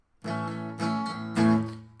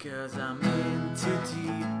Cause I'm in too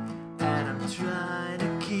deep and I'm trying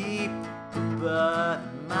to keep above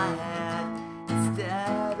my head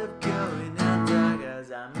instead of going under.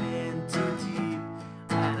 Cause I'm in too deep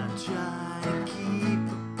and I'm trying to keep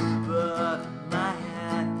above my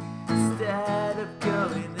head instead of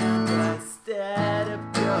going under. Instead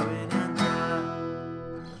of going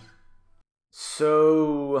under.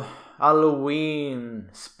 So, Halloween,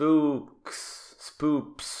 spooks,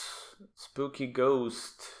 spooky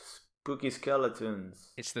ghosts, spooky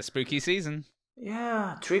skeletons. It's the spooky season.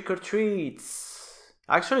 Yeah, trick or treats.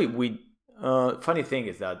 Actually, funny thing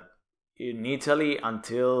is that in Italy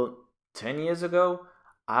until 10 years ago,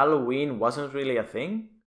 Halloween wasn't really a thing.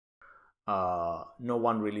 No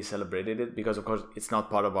one really celebrated it because, of course, it's not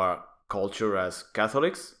part of our culture as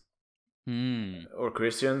Catholics or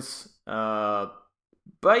Christians.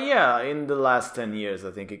 But yeah, in the last 10 years,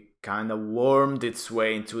 I think it kind of wormed its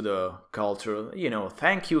way into the culture.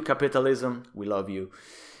 Thank you, capitalism. We love you.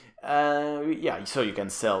 Yeah, so you can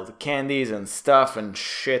sell the candies and stuff and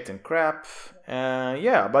shit and crap.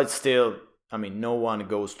 Yeah, but still, no one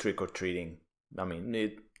goes trick-or-treating.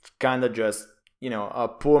 It's kind of just, a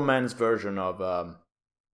poor man's version of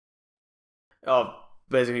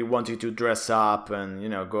basically wanting to dress up and,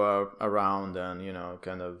 go around and,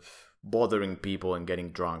 kind of bothering people and getting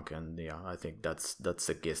drunk. And yeah, I think that's the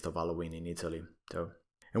gist of Halloween in Italy. So,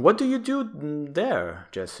 and what do you do there,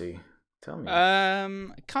 Jesse? Tell me.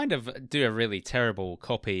 Kind of do a really terrible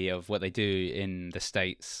copy of what they do in the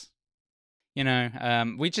States.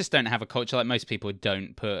 We just don't have a culture. Like, most people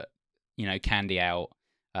don't put, candy out.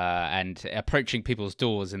 And approaching people's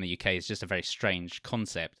doors in the UK is just a very strange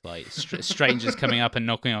concept. Like, strangers coming up and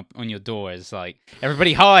knocking up on your door is like,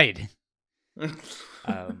 everybody hide.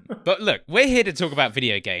 But look, we're here to talk about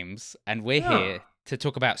video games, and we're here to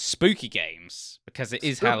talk about spooky games because it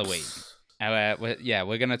is Halloween.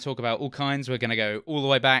 We're going to talk about all kinds. We're going to go all the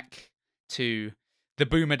way back to the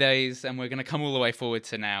boomer days, and we're going to come all the way forward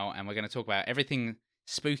to now, and we're going to talk about everything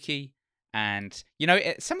spooky. And,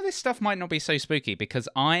 some of this stuff might not be so spooky because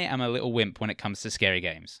I am a little wimp when it comes to scary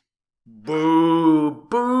games. Boo!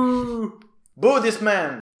 Boo! Boo this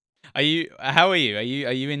man! How are you? Are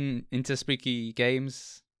you into spooky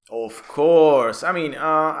games? Of course.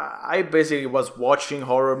 I basically was watching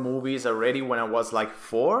horror movies already when I was like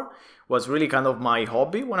 4. Was really kind of my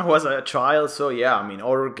hobby when I was a child. So yeah,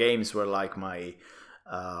 horror games were like my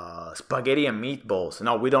spaghetti and meatballs.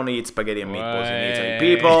 No, we don't eat spaghetti and meatballs in Italy.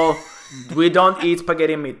 People, we don't eat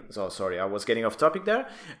spaghetti and meat. So sorry, I was getting off topic there.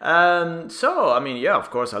 Yeah, of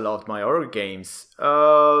course I loved my horror games.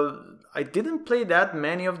 I didn't play that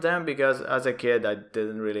many of them because as a kid I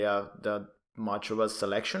didn't really have that much of a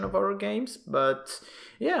selection of horror games. But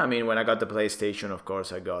yeah, when I got the PlayStation, of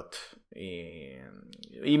course I got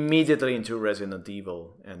immediately into Resident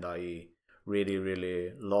Evil, and I really,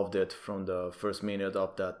 really loved it from the first minute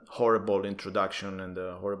of that horrible introduction and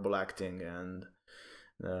the horrible acting and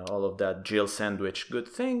all of that Jill Sandwich good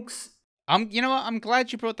things. You know what? I'm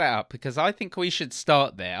glad you brought that up because I think we should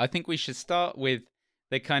start there. I think we should start with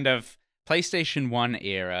the kind of PlayStation 1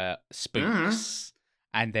 era spooks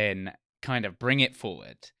and then kind of bring it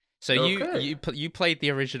forward. So you played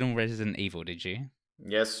the original Resident Evil, did you?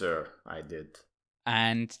 Yes, sir, I did.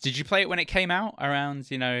 And did you play it when it came out around,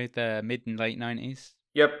 the mid and late 90s?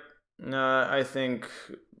 Yep. I think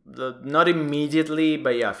not immediately,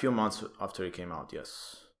 but yeah, a few months after it came out,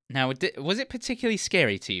 yes. Now, was it particularly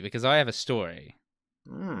scary to you? Because I have a story.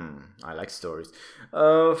 I like stories.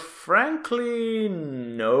 Frankly,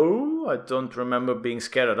 no. I don't remember being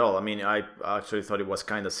scared at all. I actually thought it was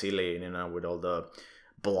kind of silly, with all the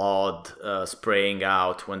blood spraying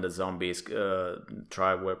out when the zombies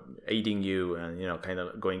were eating you and kind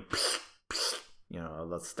of going all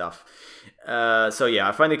that stuff. So yeah,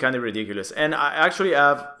 I find it kind of ridiculous, and I actually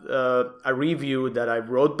have a review that I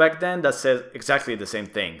wrote back then that says exactly the same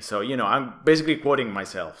thing. So I'm basically quoting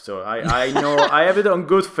myself, so I know I have it on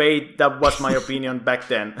good faith. That was my opinion back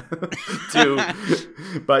then too.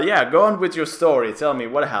 But yeah, go on with your story. Tell me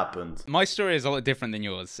what happened. My story is a lot different than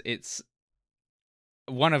yours. It's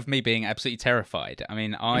one of me being absolutely terrified.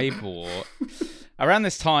 I bought around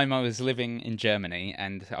this time I was living in Germany,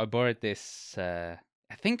 and I borrowed this.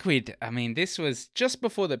 This was just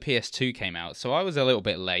before the PS2 came out, so I was a little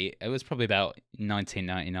bit late. It was probably about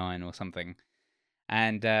 1999 or something,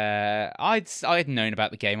 and I'd known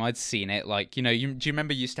about the game. I'd seen it. Like, do you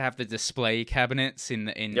remember you used to have the display cabinets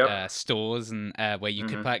in stores and where you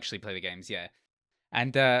could actually play the games? Yeah,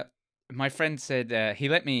 and my friend said he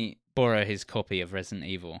let me borrow his copy of Resident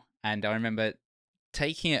Evil, and I remember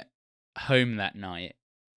taking it home that night,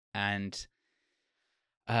 and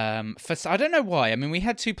I don't know why. I mean, we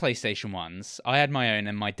had two PlayStation 1s. I had my own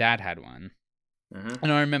and my dad had one. Mm-hmm.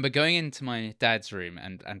 And I remember going into my dad's room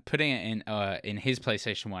and putting it in his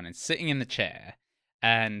PlayStation 1 and sitting in the chair.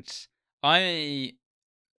 And I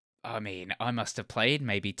mean, I must have played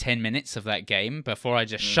maybe 10 minutes of that game before I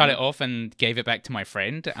just shut it Mm-hmm. off and gave it back to my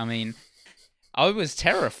friend. I mean, I was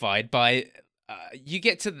terrified by you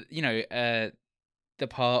get to, the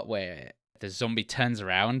part where the zombie turns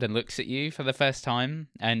around and looks at you for the first time,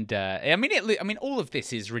 and I mean, all of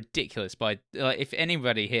this is ridiculous. But if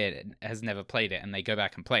anybody here has never played it and they go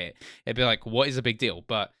back and play it, it'd be like, what is the big deal?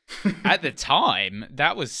 But at the time,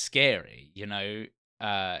 that was scary.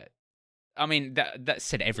 I mean, that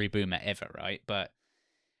said every boomer ever, right? But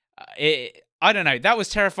I don't know. That was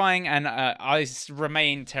terrifying, and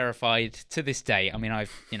remain terrified to this day. I mean,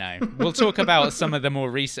 we'll talk about some of the more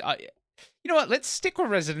recent. You know what? Let's stick with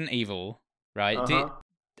Resident Evil, right? Uh-huh.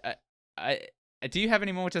 Do you have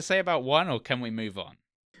any more to say about one, or can we move on?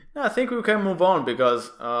 No, I think we can move on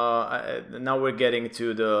because now we're getting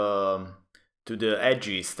to the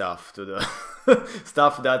edgy stuff, to the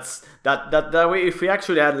stuff that way. If we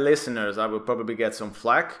actually had listeners, I would probably get some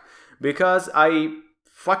flack because I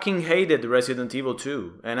fucking hated Resident Evil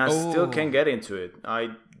 2, and I still can't get into it. I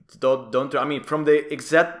don't. I mean, from the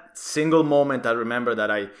exact single moment I remember that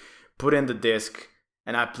I put in the disc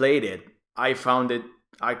and I played it, I found it.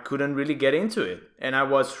 I couldn't really get into it, and I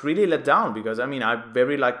was really let down because I mean I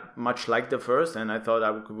very much liked the first, and I thought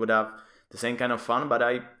I would have the same kind of fun, but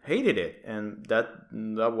I hated it, and that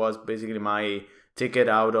was basically my ticket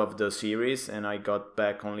out of the series, and I got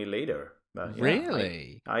back only later. But yeah,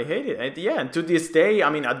 Really? I hate it, and yeah, and to this day, I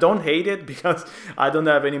mean I don't hate it because I don't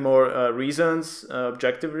have any more reasons,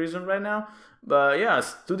 objective reason right now. But yeah,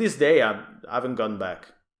 to this day, I haven't gone back.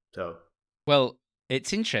 So Well,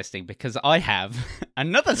 it's interesting because I have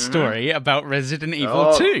another Mhm. story about Resident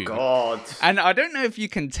Evil Oh 2. God. And I don't know if you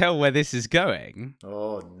can tell where this is going.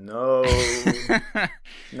 Oh no.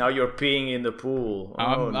 Now you're peeing in the pool.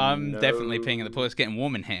 Oh, I'm no. definitely peeing in the pool. It's getting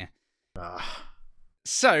warm in here. Ah.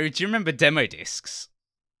 So, do you remember demo discs?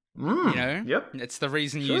 Mm, You know, Yep. it's the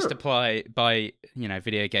reason you Sure. used to buy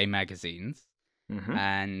video game magazines. Mm-hmm.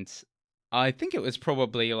 And I think it was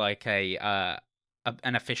probably like an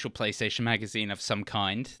official PlayStation magazine of some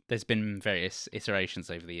kind. There's been various iterations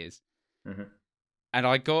over the years. Mm-hmm. And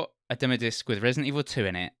I got a demo disc with Resident Evil 2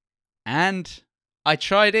 in it, and I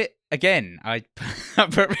tried it again. I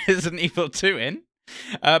put Resident Evil 2 in,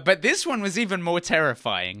 but this one was even more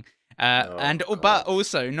terrifying. But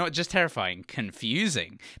also not just terrifying,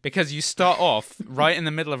 confusing, because you start off right in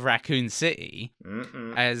the middle of Raccoon City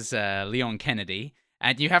Mm-mm. as Leon Kennedy,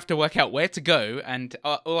 and you have to work out where to go. And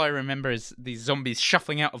all I remember is these zombies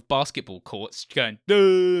shuffling out of basketball courts, going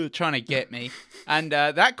 "Duh," trying to get me, and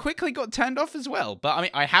that quickly got turned off as well. But I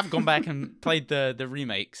mean, I have gone back and played the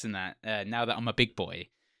remakes and that now that I'm a big boy.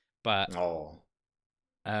 But Oh.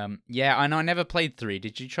 yeah, and I never played 3.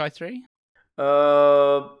 Did you try 3?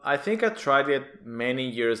 I think I tried it many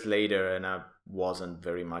years later, and I wasn't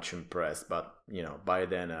very much impressed. But by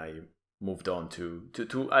then I moved on to.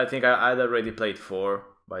 I think I'd already played 4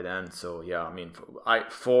 by then. So yeah, I mean,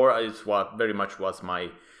 4 is what very much was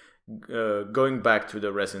my going back to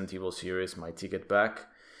the Resident Evil series, my ticket back.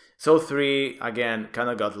 So 3 again kind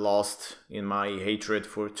of got lost in my hatred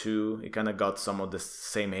for 2. It kind of got some of the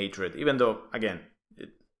same hatred, even though again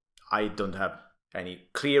I don't have any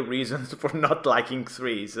clear reasons for not liking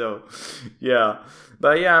 3. So yeah,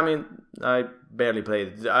 but yeah, I mean I barely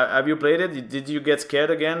played it. Have you played it? Did you get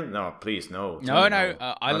scared again? No, please, no. No. No.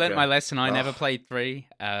 I learnt Okay. my lesson. I never Ugh. played 3.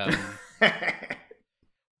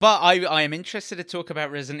 But I am interested to talk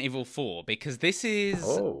about Resident Evil 4 because this is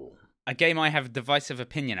Oh. a game I have a divisive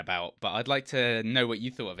opinion about, but I'd like to know what you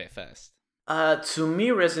thought of it first. To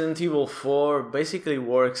me, Resident Evil 4 basically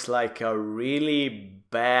works like a really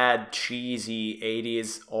bad, cheesy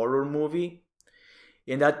 80s horror movie,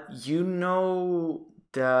 in that you know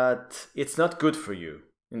that it's not good for you,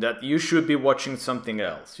 in that you should be watching something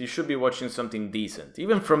else. You should be watching something decent,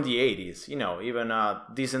 even from the 80s, even a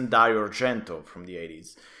decent Dario Argento from the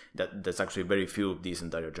 80s. There's actually very few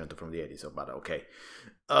decent Dario Argento from the 80s, but okay.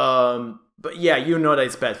 But yeah, you know that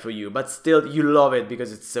it's bad for you, but still you love it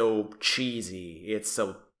because it's so cheesy. It's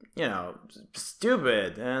so,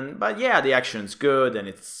 stupid. But yeah, the action's good, and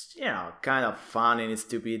it's, kind of fun in its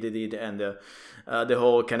stupidity, and the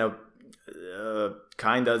whole kind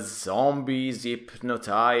of zombies,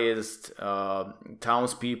 hypnotized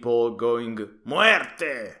townspeople going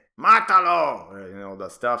muerte, matalo,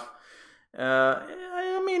 that stuff.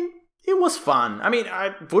 I mean, it was fun. I mean,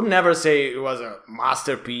 I would never say it was a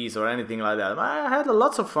masterpiece or anything like that. I had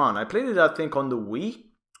lots of fun. I played it, I think, on the Wii.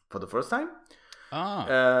 for the first time.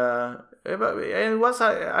 It was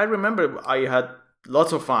I remember I had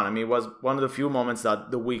lots of fun. I mean, it was one of the few moments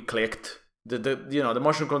that the Wii clicked. The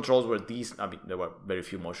motion controls were decent. I mean, there were very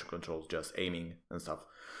few motion controls, just aiming and stuff.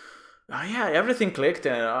 Yeah, everything clicked,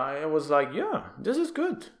 and I was like, yeah, this is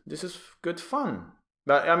good. This is good fun.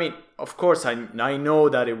 But I mean, of course, I know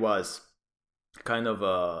that it was kind of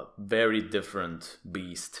a very different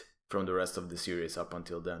beast from the rest of the series up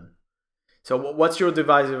until then. So what's your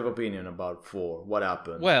divisive opinion about 4? What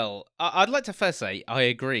happened? Well, I'd like to first say I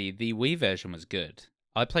agree. The Wii version was good.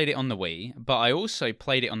 I played it on the Wii, but I also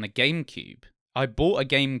played it on the GameCube. I bought a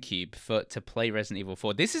GameCube to play Resident Evil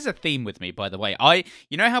 4. This is a theme with me, by the way.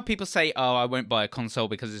 You know how people say, "Oh, I won't buy a console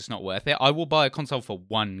because it's not worth it." I will buy a console for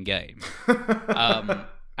one game, and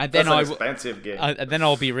then That's an expensive game. And then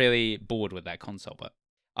I'll be really bored with that console. But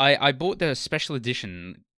I bought the special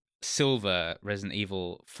edition Silver Resident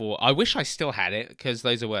Evil 4. I wish I still had it because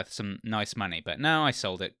those are worth some nice money. But now I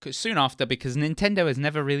sold it soon after because Nintendo has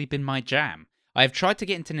never really been my jam. I've tried to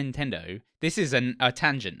get into Nintendo. This is a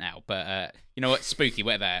tangent now, but you know what? Spooky,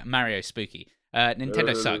 whatever. Mario Spooky.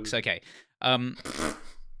 Nintendo sucks. Okay.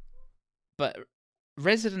 But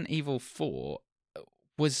Resident Evil 4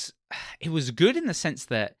 was good in the sense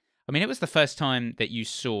that, I mean, it was the first time that you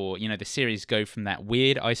saw, the series go from that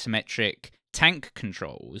weird isometric tank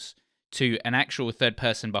controls to an actual third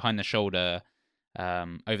person behind the shoulder,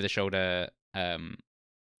 over the shoulder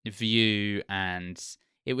view, and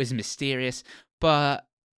it was mysterious. But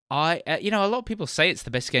a lot of people say it's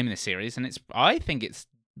the best game in the series, and I think it's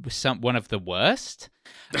one of the worst.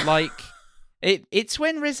 Like, it's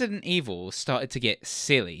when Resident Evil started to get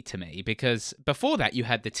silly to me, because before that you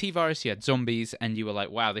had the T-virus, you had zombies, and you were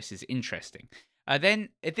like, wow, this is interesting. Then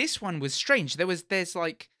this one was strange. There's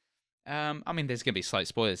like, I mean, there's gonna be slight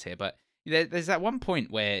spoilers here, but there's that one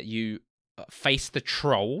point where you face the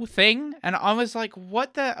troll thing, and I was like, why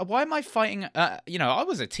am I fighting? I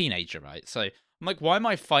was a teenager, right? So I'm like, why am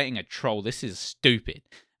I fighting a troll? This is stupid.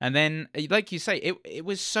 And then, like you say, it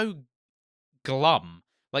was so glum.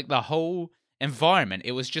 Like, the whole environment,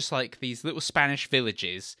 it was just like these little Spanish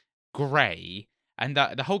villages, grey, and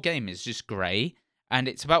the whole game is just grey, and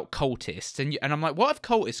it's about cultists, and I'm like, what have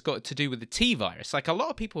cultists got to do with the T-virus? Like, a lot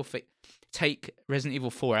of people take Resident Evil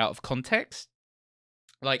 4 out of context.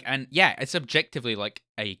 Like, and yeah, it's objectively like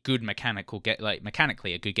a good mechanically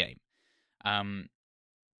a good game.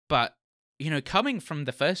 But coming from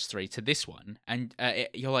the first 3 to this one, and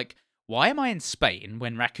you're like, why am I in Spain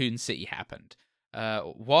when Raccoon City happened?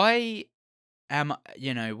 Why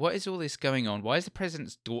what is all this going on? Why is the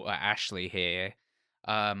president's daughter Ashley here?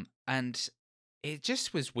 And it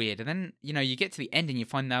just was weird. And then, you get to the end and you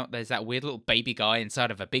find out there's that weird little baby guy inside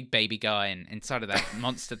of a big baby guy and inside of that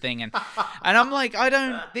monster thing. And I'm like,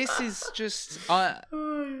 this is just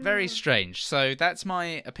very strange. So that's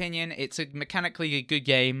my opinion. It's a mechanically a good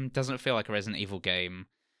game. Doesn't feel like a Resident Evil game.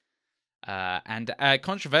 And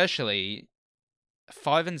controversially,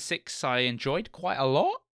 5 and 6 I enjoyed quite a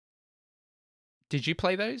lot. Did you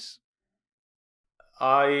play those?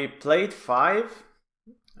 I played 5.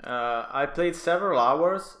 I played several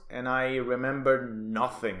hours, and I remember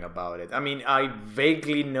nothing about it. I mean, I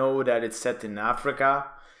vaguely know that it's set in Africa,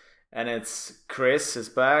 and Chris is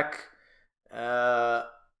back. That's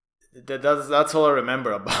all I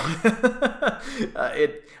remember about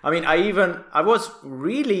it. I mean, I was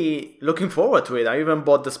really looking forward to it. I even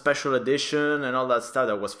bought the special edition and all that stuff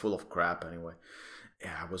that was full of crap anyway.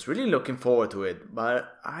 Yeah, I was really looking forward to it,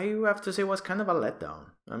 but I have to say it was kind of a letdown.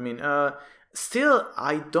 I mean, still,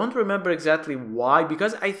 I don't remember exactly why,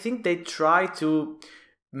 because I think they try to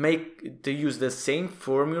use the same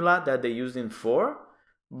formula that they used in 4,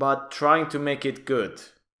 but trying to make it good.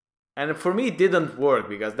 And for me, it didn't work,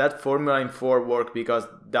 because that formula in 4 worked because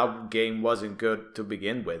that game wasn't good to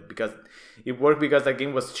begin with. Because it worked because that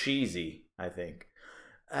game was cheesy, I think.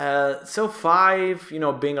 So 5,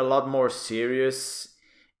 being a lot more serious,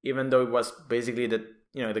 even though it was basically the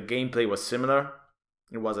gameplay was similar.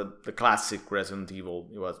 It wasn't the classic Resident Evil.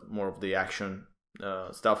 It was more of the action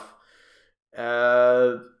stuff.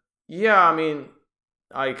 Yeah, I mean,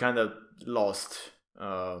 I kind of lost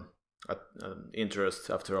interest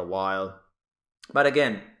after a while. But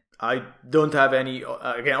again, I don't have any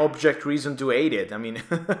object reason to hate it. I mean,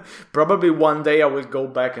 probably one day I will go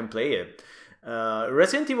back and play it.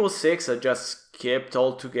 Resident Evil 6 I just skipped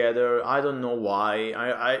altogether. I don't know why.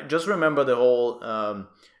 I just remember the whole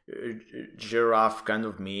giraffe kind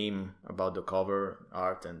of meme about the cover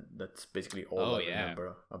art, and that's basically all I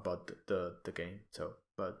remember about the game. So,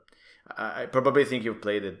 but I probably think you've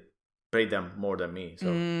played them more than me.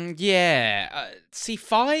 So yeah, see,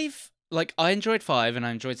 5 like I enjoyed 5 and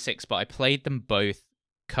I enjoyed 6, but I played them both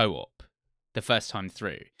co-op the first time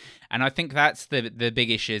through. And I think that's the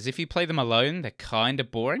big issue is if you play them alone, they're kind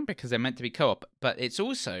of boring because they're meant to be co-op. But it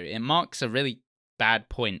marks a really bad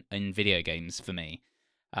point in video games for me.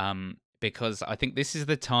 Because I think this is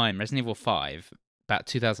the time, Resident Evil 5, about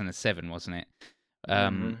 2007, wasn't it?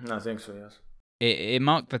 I think so, yes. It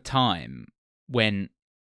marked the time when,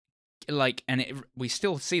 like, and we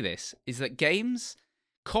still see this, is that games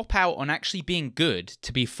cop out on actually being good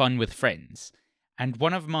to be fun with friends. And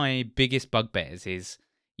one of my biggest bugbears is,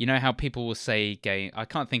 you know how people will say I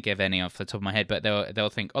can't think of any off the top of my head, but they'll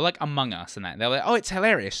think, oh, like Among Us and that. They're like, oh, it's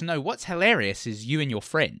hilarious. No, what's hilarious is you and your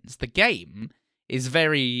friends. The game is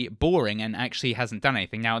very boring and actually hasn't done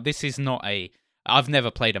anything. Now, this is not I've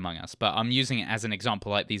never played Among Us, but I'm using it as an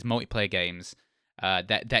example, like these multiplayer games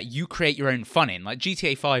that you create your own fun in, like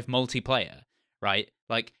GTA 5 multiplayer, right?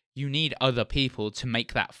 Like, you need other people to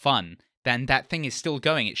make that fun. Then that thing is still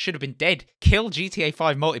going. It should have been dead. Kill GTA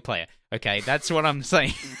 5 multiplayer. Okay, that's what I'm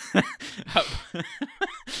saying.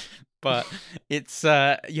 But it's,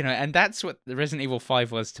 and that's what the Resident Evil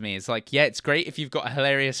 5 was to me. It's like, yeah, it's great if you've got a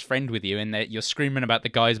hilarious friend with you and that you're screaming about the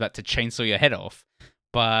guy's about to chainsaw your head off.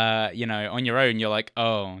 But, on your own, you're like,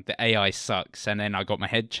 oh, the AI sucks. And then I got my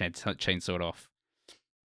head chainsawed off.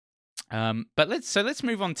 But let's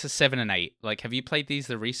move on to 7 and 8. Like, have you played these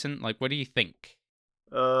the recent? Like, what do you think?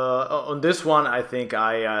 On this one, I think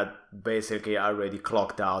I basically already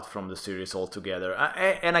clocked out from the series altogether.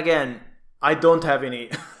 And again, I don't have any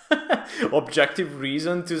objective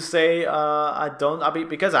reason to say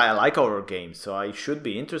because I like horror games, so I should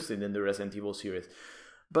be interested in the Resident Evil series.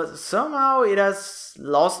 But somehow it has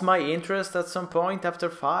lost my interest at some point after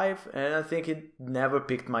 5, and I think it never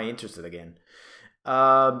piqued my interest again.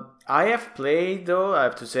 I have played, though, I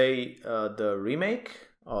have to say, the remake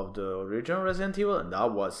of the original Resident Evil, and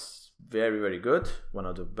that was very, very good. One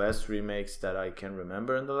of the best remakes that I can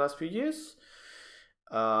remember in the last few years.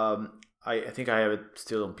 I think I have it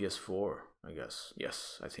still on PS4, I guess.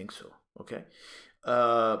 Yes, I think so. Okay.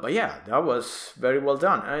 But yeah, that was very well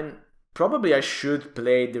done. And probably I should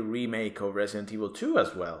play the remake of Resident Evil 2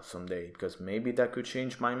 as well someday, because maybe that could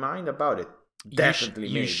change my mind about it. Definitely,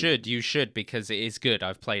 you should, because it is good.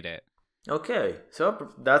 I've played it. Okay,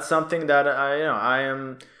 so that's something that I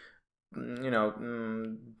am,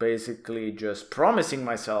 basically just promising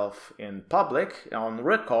myself in public, on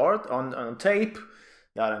record, on tape,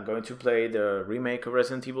 that I'm going to play the remake of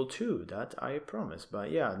Resident Evil 2. That I promise.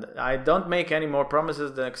 But yeah, I don't make any more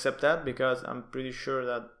promises except that, because I'm pretty sure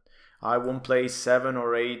that I won't play 7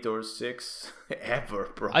 or 8 or 6 ever,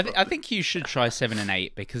 probably. I think you should try 7 and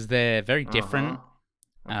 8 because they're very different.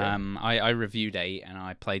 Okay. I reviewed 8 and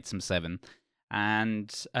I played some 7. And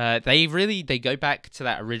they go back to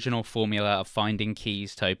that original formula of finding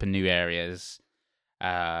keys to open new areas.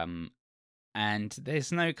 And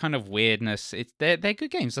there's no kind of weirdness. They're good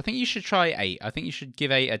games. I think you should try 8. I think you should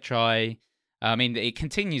give 8 a try. I mean, it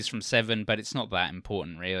continues from 7, but it's not that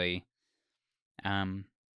important, really.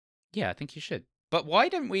 Yeah, I think you should. But why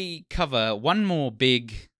don't we cover one more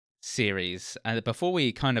big series before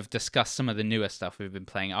we kind of discuss some of the newer stuff we've been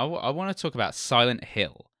playing? I want to talk about Silent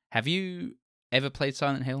Hill. Have you ever played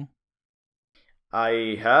Silent Hill?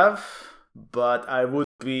 I have, but I would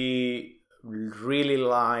be really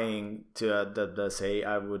lying to say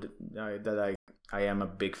I am a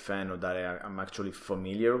big fan, or that I'm actually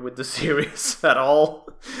familiar with the series at all.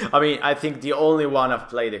 I mean, I think the only one I've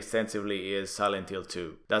played extensively is Silent Hill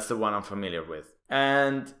 2. That's the one I'm familiar with.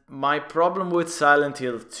 And my problem with Silent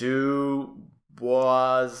Hill 2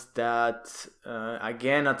 was that,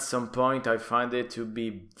 again, at some point I find it to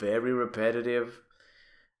be very repetitive.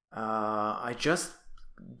 I just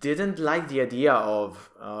didn't like the idea of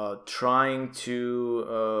trying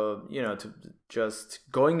to just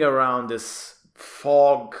going around this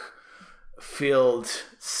fog-filled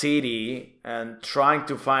city and trying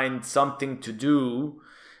to find something to do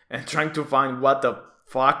and trying to find what the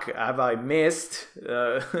fuck have I missed,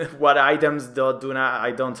 what items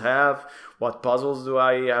I don't have, what puzzles do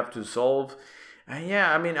I have to solve. And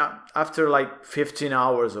yeah, I mean, after like 15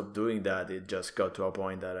 hours of doing that, it just got to a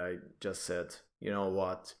point that I just said, you know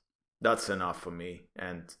what, that's enough for me.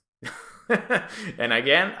 And and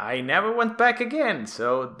again, I never went back again.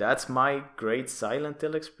 So that's my great Silent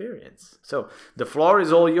Hill experience. So the floor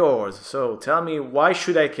is all yours. So tell me, why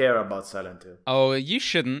should I care about Silent Hill? Oh, you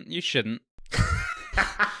shouldn't. You shouldn't.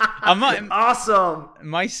 Awesome.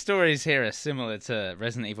 My stories here are similar to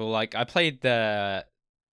Resident Evil. Like, I played the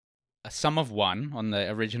Sum of One on the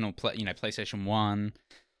original PlayStation 1.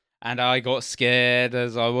 and I got scared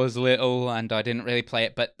as I was little, and I didn't really play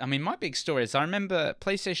it. But I mean, my big story is I remember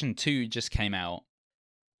PlayStation 2 just came out.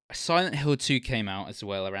 Silent Hill 2 came out as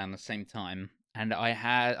well around the same time, and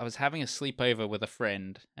I was having a sleepover with a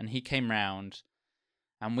friend, and he came round,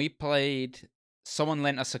 and we played. Someone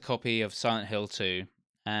lent us a copy of Silent Hill 2,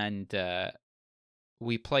 and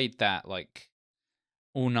we played that like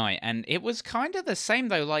all night, and it was kind of the same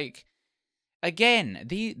though. Like again,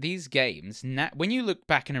 these games, when you look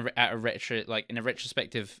back at a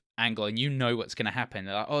retrospective angle, and you know what's going to happen,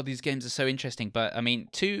 like, oh, these games are so interesting. But I mean,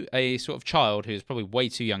 to a sort of child who's probably way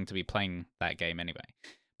too young to be playing that game anyway.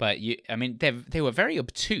 But I mean, they were very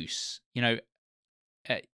obtuse. You know,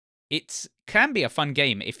 it can be a fun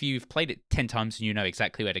game if you've played it 10 times and you know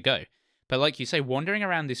exactly where to go. But like you say, wandering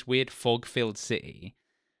around this weird fog-filled city,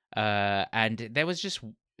 and there was just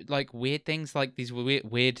like weird things, like these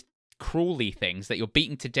weird crawly things that you're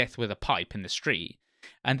beaten to death with a pipe in the street,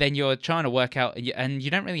 and then you're trying to work out, and you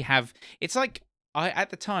don't really have. It's like at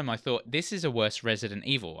the time I thought this is a worse Resident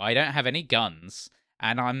Evil. I don't have any guns,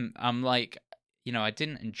 and I'm like, I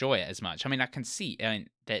didn't enjoy it as much. I mean, I can see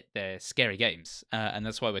that they're scary games, and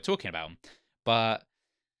that's why we're talking about them. But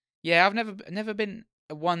yeah, I've never been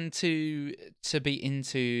one to be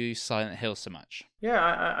into Silent Hill so much. Yeah,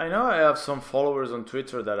 I know I have some followers on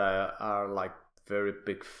Twitter that are like very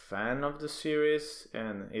big fan of the series,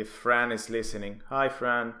 and if Fran is listening, hi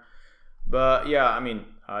Fran. But yeah, I mean,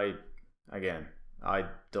 I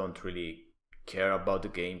don't really care about the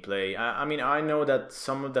gameplay. I mean, I know that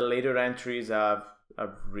some of the later entries have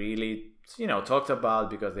really talked about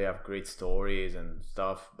because they have great stories and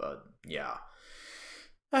stuff, but yeah,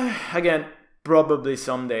 again, probably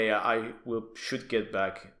someday I should get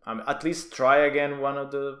back. At least try again one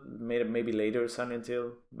of the maybe later Silent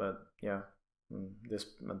Hill, but yeah,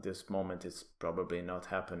 at this moment it's probably not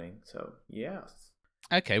happening. So yes.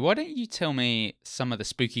 Okay, why don't you tell me some of the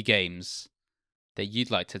spooky games that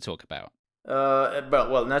you'd like to talk about?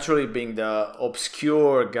 Well, naturally, being the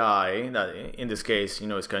obscure guy, that in this case,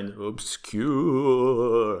 is kind of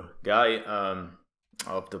obscure guy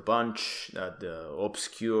of the bunch, the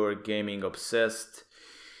obscure gaming obsessed.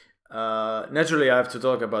 Naturally, I have to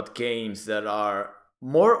talk about games that are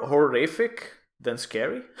more horrific than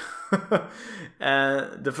scary.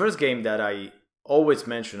 And the first game that I always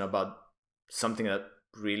mention about something that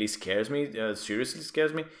really scares me, seriously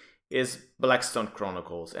scares me, is Blackstone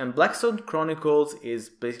Chronicles. And Blackstone Chronicles is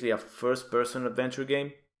basically a first-person adventure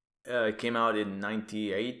game. It came out in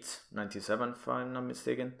 98, 97, if I'm not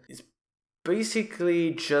mistaken. It's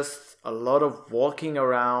basically just a lot of walking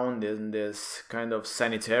around in this kind of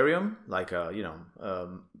sanitarium, like a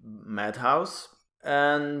madhouse.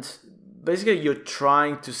 And basically you're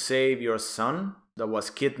trying to save your son that was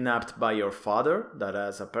kidnapped by your father, that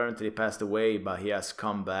has apparently passed away, but he has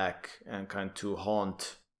come back and kind of to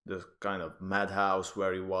haunt the kind of madhouse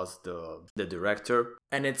where he was the director.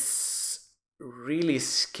 And it's really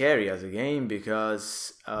scary as a game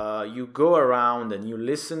because you go around and you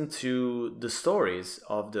listen to the stories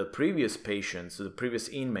of the previous patients, the previous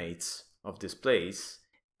inmates of this place,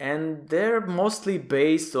 and they're mostly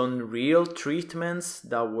based on real treatments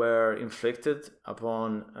that were inflicted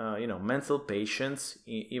upon mental patients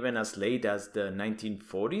even as late as the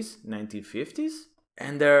 1940s, 1950s.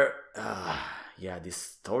 And they're these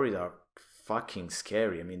stories are fucking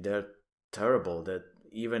scary. I mean, they're terrible. That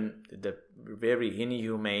even the very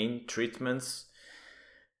inhumane treatments.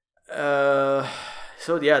 So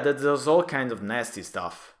yeah, there's all kinds of nasty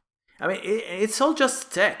stuff. I mean, it's all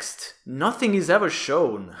just text. Nothing is ever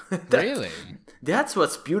shown. Really? That's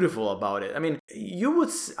what's beautiful about it. I mean,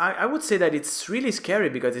 I would say that it's really scary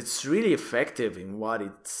because it's really effective in what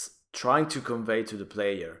it's trying to convey to the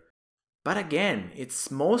player. But again,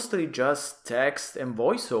 it's mostly just text and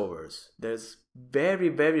voiceovers. There's very,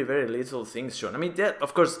 very, very little things shown. I mean,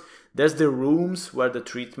 of course, there's the rooms where the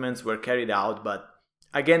treatments were carried out, but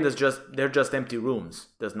again, they're just empty rooms.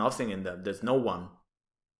 There's nothing in them. There's no one.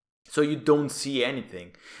 So you don't see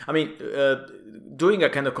anything. I mean, doing a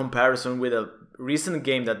kind of comparison with a recent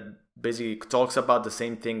game that basically talks about the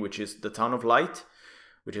same thing, which is The Town of Light,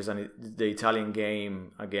 which is the Italian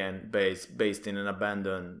game, again, based in an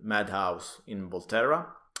abandoned madhouse in Volterra.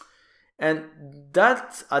 And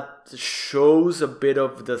that shows a bit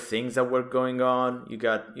of the things that were going on. You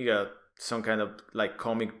got some kind of like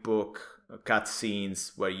comic book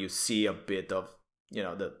cutscenes where you see a bit of,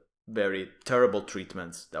 the very terrible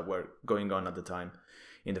treatments that were going on at the time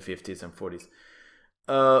in the 50s and 40s.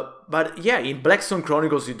 But yeah, in Blackstone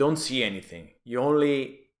Chronicles, you don't see anything. You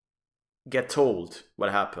only get told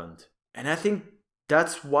what happened. And I think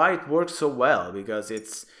that's why it works so well, because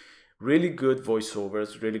it's Really good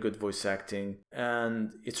voiceovers, really good voice acting,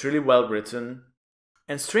 and it's really well written.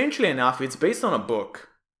 And strangely enough, it's based on a book,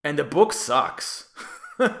 and the book sucks,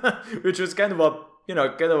 which was kind of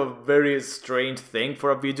a very strange thing for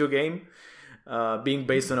a video game, being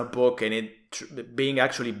based on a book and it being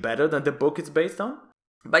actually better than the book it's based on.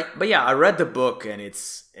 But yeah, I read the book and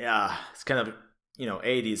it's kind of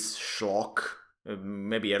 80s schlock,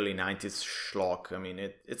 maybe early 90s schlock. I mean,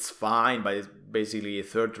 it's fine, but it's basically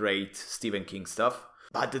third-rate Stephen King stuff.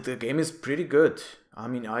 But the game is pretty good. I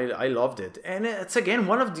mean, I loved it. And it's, again,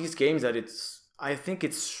 one of these games that I think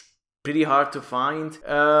it's pretty hard to find.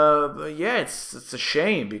 But yeah, it's a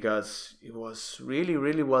shame because it was really,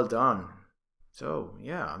 really well done. So,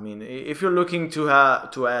 yeah, I mean, if you're looking to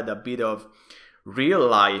add a bit of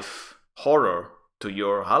real-life horror to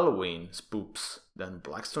your Halloween spoops, then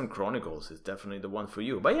Blackstone Chronicles is definitely the one for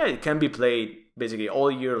you. But yeah, it can be played basically all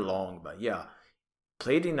year long. But yeah,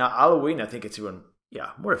 played in Halloween, I think it's even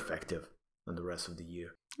more effective than the rest of the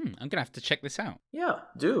year. I'm gonna have to check this out. Yeah,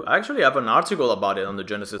 do. I actually have an article about it on the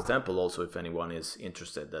Genesis Temple also, if anyone is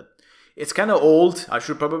interested. That it's kind of old. I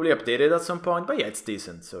should probably update it at some point, but yeah, it's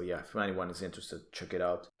decent. So yeah, if anyone is interested, check it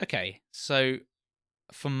out. Okay, so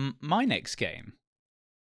for my next game,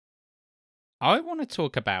 I want to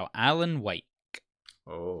talk about Alan Wake.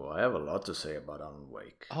 Oh, I have a lot to say about Alan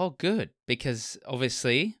Wake. Oh, good, because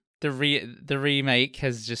obviously the remake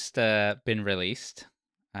has just been released,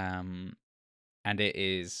 and it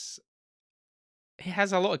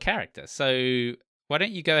has a lot of character. So why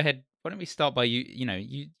don't you go ahead? Why don't we start by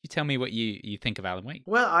you tell me what you think of Alan Wake?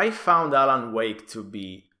 Well, I found Alan Wake to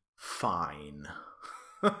be fine.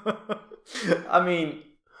 I mean,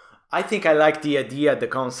 I think I like the idea, the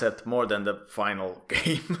concept more than the final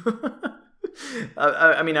game.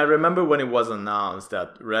 I mean, I remember when it was announced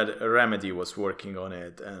that Remedy was working on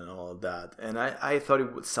it and all that, and I thought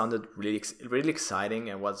it sounded really, really exciting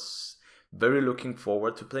and was very looking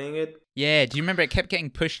forward to playing it. Yeah, do you remember it kept getting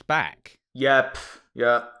pushed back? Yep,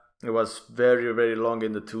 yeah, it was very, very long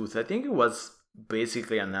in the tooth. I think it was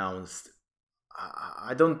basically announced.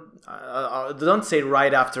 I don't say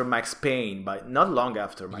right after Max Payne, but not long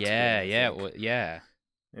after Max Payne. Yeah.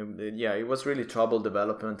 It was really troubled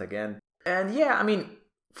development again. And yeah, I mean,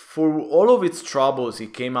 for all of its troubles,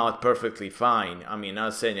 it came out perfectly fine. I mean, I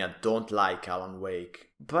was saying I don't like Alan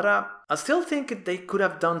Wake, but I still think they could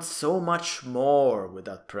have done so much more with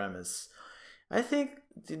that premise. I think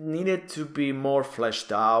it needed to be more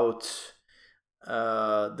fleshed out.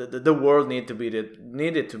 The world needed to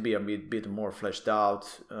be a bit more fleshed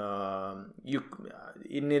out.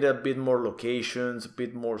 It needed a bit more locations, a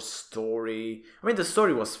bit more story. I mean, the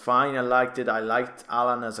story was fine. I liked it. I liked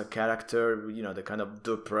Alan as a character. The kind of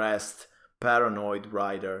depressed, paranoid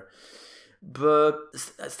writer. But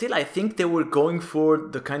still, I think they were going for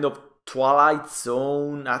the kind of Twilight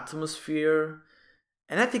Zone atmosphere,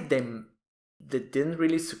 and I think they didn't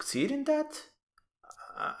really succeed in that.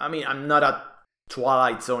 I mean, I'm not a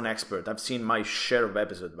Twilight Zone expert. I've seen my share of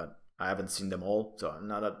episodes, but I haven't seen them all, so I'm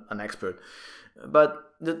not an expert. But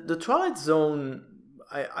the Twilight Zone,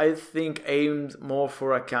 I think, aimed more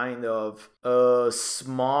for a kind of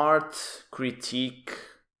smart critique,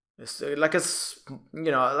 like a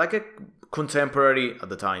contemporary at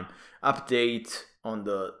the time update on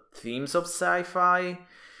the themes of sci-fi,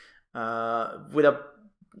 with a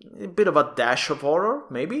bit of a dash of horror,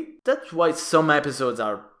 maybe. That's why some episodes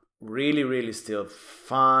are really, really still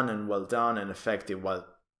fun and well done and effective, while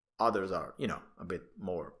others are, a bit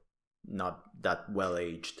more not that well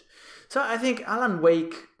aged. So I think Alan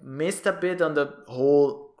Wake missed a bit on the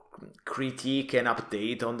whole critique and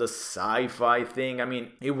update on the sci-fi thing. I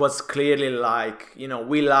mean, it was clearly like,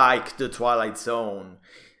 we like the Twilight Zone.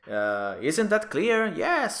 Isn't that clear?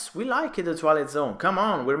 Yes, we like it, the Twilight Zone. Come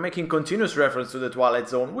on, we're making continuous reference to the Twilight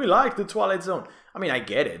Zone. We like the Twilight Zone. I mean, I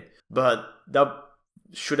get it, but that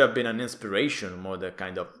should have been an inspiration, more the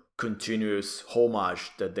kind of continuous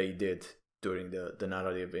homage that they did during the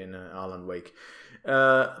narrative in Alan Wake.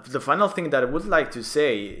 The final thing that I would like to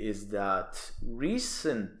say is that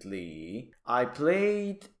recently I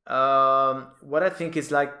played what I think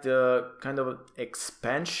is like the kind of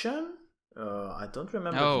expansion. I don't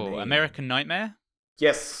remember the name. American Nightmare?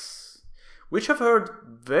 Yes. Which I've heard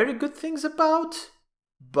very good things about,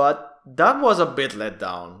 but that was a bit let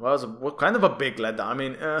down. It was kind of a big letdown. I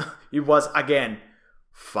mean, it was, again,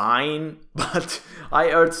 fine, but I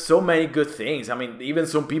heard so many good things. I mean, even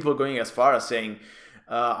some people going as far as saying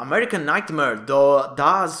American Nightmare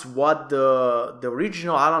does what the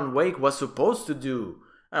original Alan Wake was supposed to do.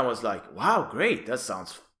 And I was like, wow, great, that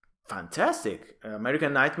sounds fantastic.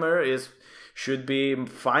 American Nightmare should be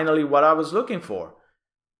finally what I was looking for.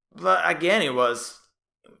 But again, it was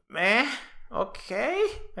meh, okay,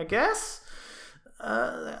 I guess.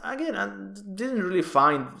 Again, I didn't really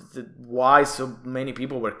find why so many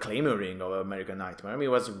people were clamoring over American Nightmare. I mean,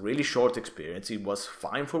 it was a really short experience. It was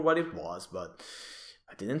fine for what it was, but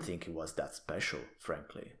I didn't think it was that special,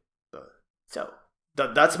 frankly. So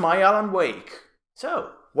that's my Alan Wake.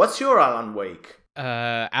 So, what's your Alan Wake?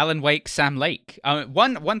 Alan Wake, Sam Lake.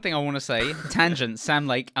 One thing I want to say, tangent. Sam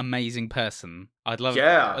Lake, amazing person. I'd love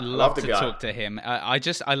to talk to him.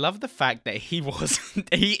 I love the fact that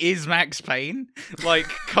he is Max Payne. Like,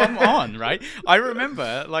 come on, right? I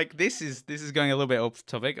remember, like, this is going a little bit off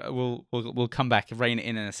topic. We'll come back and rein it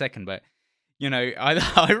in a second, but. You know,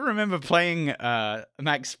 I remember playing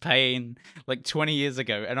Max Payne like 20 years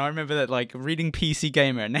ago, and I remember that like reading PC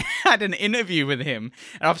Gamer, and they had an interview with him,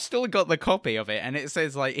 and I've still got the copy of it, and it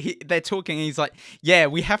says like they're talking, and he's like, yeah,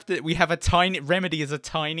 we have a tiny Remedy is a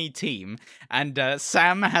tiny team, and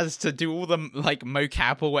Sam has to do all the like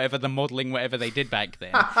mocap or whatever, the modeling, whatever they did back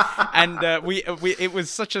then, and we it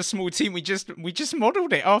was such a small team, we just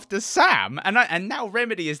modeled it after Sam, and now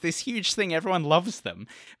Remedy is this huge thing, everyone loves them,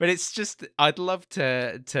 but it's just I'd love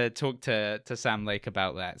to talk to Sam Lake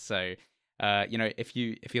about that. So, you know, if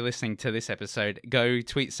you're listening to this episode, go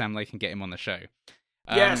tweet Sam Lake and get him on the show.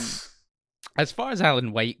 Yes. As far as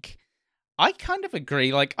Alan Wake, I kind of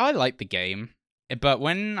agree. Like, I like the game, but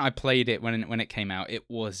when I played it when it came out, it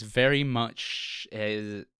was very much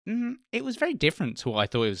it was very different to what I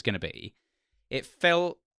thought it was going to be. It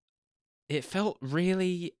felt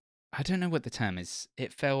really. I don't know what the term is.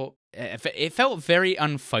 It felt very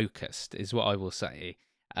unfocused, is what I will say.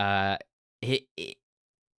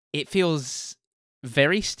 It feels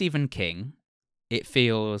very Stephen King. It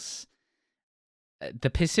feels the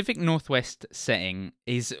Pacific Northwest setting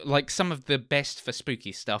is like some of the best for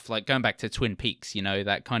spooky stuff. Like going back to Twin Peaks, you know,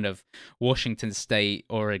 that kind of Washington State,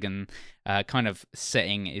 Oregon kind of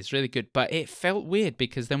setting is really good. But it felt weird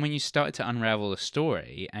because then when you started to unravel the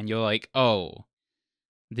story, and you're like, oh.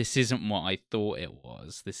 This isn't what I thought it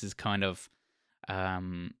was. This is kind of,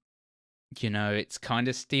 you know, it's kind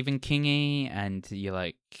of Stephen King-y, and you're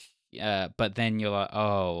like, but then you're like,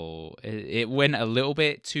 oh, it went a little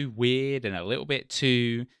bit too weird and a little bit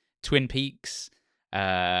too Twin Peaks.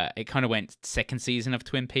 It kind of went second season of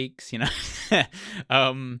Twin Peaks, you know.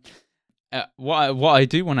 What I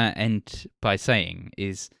do want to end by saying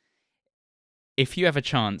is, if you have a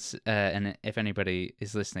chance, and if anybody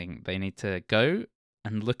is listening, they need to go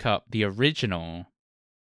and look up the original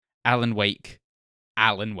Alan Wake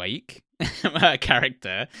character,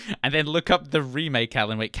 and then look up the remake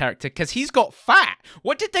Alan Wake character, because he's got fat.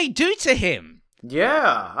 What did they do to him?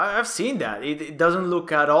 Yeah, I've seen that. It doesn't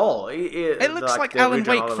look at all. It looks like Alan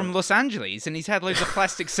Wake from Los Angeles, and he's had loads of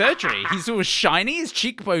plastic surgery. He's all shiny, his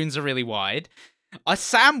cheekbones are really wide.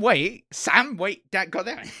 Sam Lake,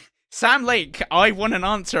 goddamn. Sam Lake, I want an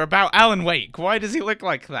answer about Alan Wake. Why does he look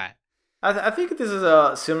like that? I think this is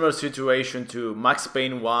a similar situation to Max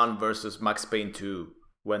Payne 1 versus Max Payne 2,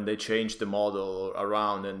 when they changed the model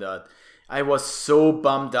around, and that I was so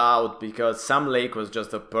bummed out because Sam Lake was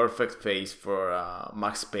just a perfect face for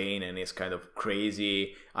Max Payne and his kind of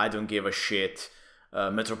crazy, I don't give a shit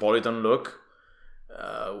Metropolitan look.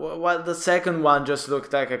 While the second one just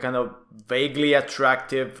looked like a kind of vaguely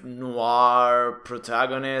attractive noir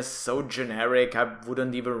protagonist, so generic I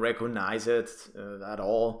wouldn't even recognize it at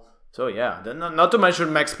all. So yeah, not to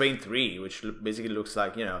mention Max Payne 3, which basically looks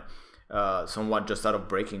like, you know, someone just out of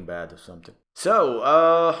Breaking Bad or something. So,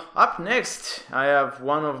 up next, I have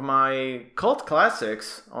one of my cult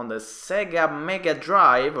classics on the Sega Mega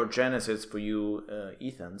Drive, or Genesis for you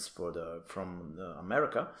Ethans from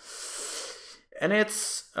America. And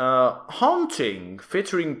it's Haunting,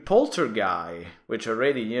 featuring Poltergeist, which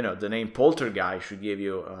already, you know, the name Poltergeist should give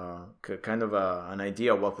you kind of an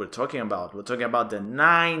idea of what we're talking about. We're talking about the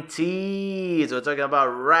 90s. We're talking about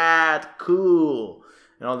rad cool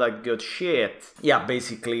and all that good shit. Yeah,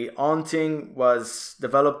 basically, Haunting was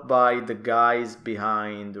developed by the guys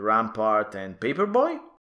behind Rampart and Paperboy.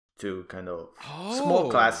 Two kind of small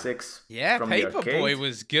classics. Yeah, from the arcade. Paperboy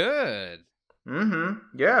was good.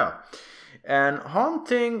 Yeah. And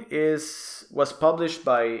Haunting was published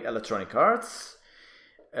by Electronic Arts,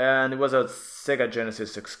 and it was a Sega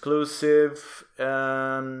Genesis exclusive,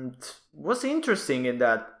 and was interesting in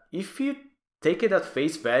that if you take it at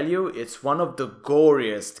face value, it's one of the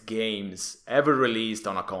goriest games ever released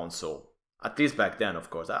on a console. At least back then, of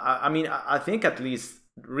course. I mean, I think at least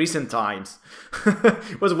recent times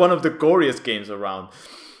it was one of the goriest games around.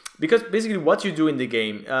 Because basically what you do in the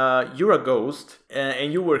game, you're a ghost,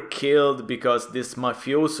 and you were killed because this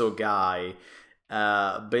mafioso guy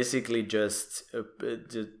basically just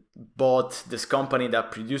bought this company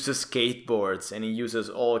that produces skateboards, and he uses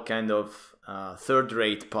all kind of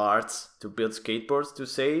third-rate parts to build skateboards to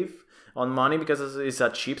save on money because it's a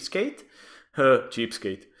cheapskate.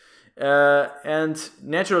 Cheapskate. And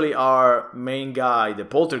naturally, our main guy, the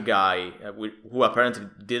Polter guy, who apparently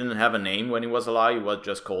didn't have a name when he was alive, he was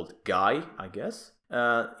just called Guy, I guess.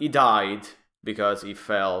 He died because he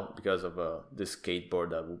fell because of the skateboard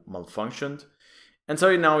that malfunctioned. And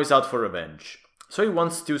so now he's out for revenge. So he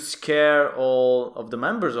wants to scare all of the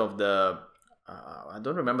members of the... I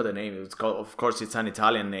don't remember the name. It's called, of course, it's an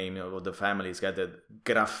Italian name of the family. It's got the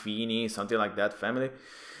Graffini, something like that family.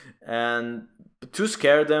 And to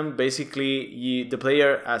scare them, basically, the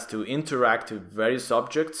player has to interact with various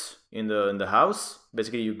objects in the house.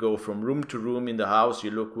 Basically, you go from room to room in the house.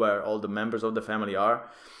 You look where all the members of the family are.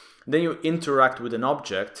 Then you interact with an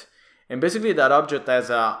object. And basically, that object has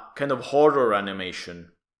a kind of horror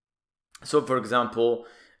animation. So, for example,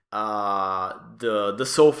 the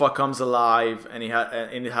sofa comes alive, and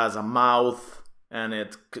it has a mouth, and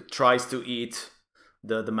it tries to eat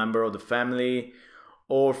the member of the family.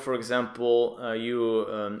 Or, for example, you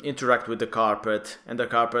interact with the carpet, and the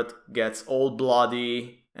carpet gets all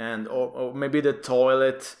bloody, and or maybe the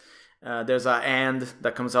toilet. There's a hand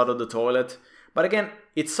that comes out of the toilet. But again,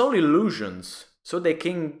 it's all illusions, so they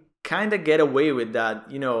can kind of get away with that.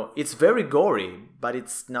 It's very gory, but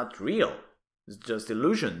it's not real. It's just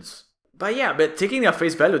illusions. But yeah, but taking at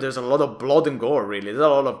face value, there's a lot of blood and gore, really. There's a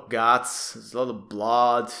lot of guts, there's a lot of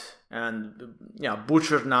blood, and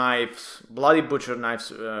butcher knives, bloody butcher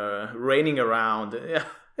knives raining around. Yeah,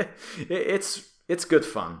 it's good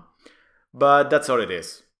fun. But that's all it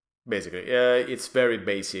is, basically. It's very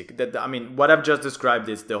basic. What I've just described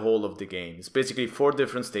is the whole of the game. It's basically 4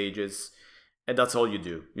 different stages, and that's all you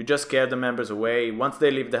do. You just scare the members away. Once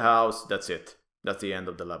they leave the house, that's it. That's the end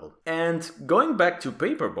of the level. And going back to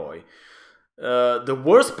Paperboy, the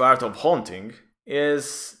worst part of Haunting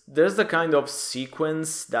is there's the kind of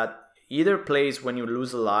sequence that either plays when you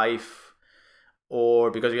lose a life, or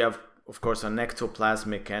because you have, of course, an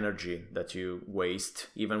ectoplasmic energy that you waste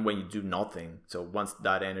even when you do nothing. So once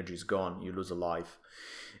that energy is gone, you lose a life.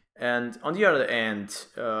 And on the other end,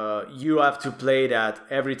 you have to play that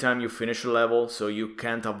every time you finish a level, so you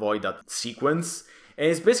can't avoid that sequence. And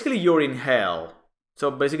it's basically you're in hell. So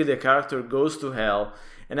basically the character goes to hell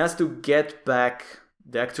and has to get back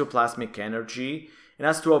the ectoplasmic energy and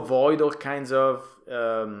has to avoid all kinds of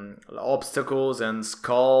obstacles and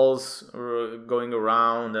skulls going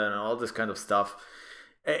around and all this kind of stuff.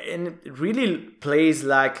 And it really plays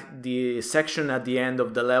like the section at the end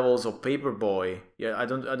of the levels of Paperboy. Yeah, I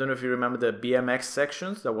don't know if you remember the BMX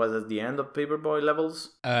sections that was at the end of Paperboy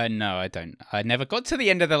levels. No, I don't. I never got to the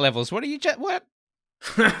end of the levels. What are you what?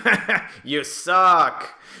 You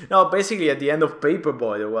suck. No, basically at the end of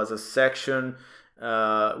Paperboy there was a section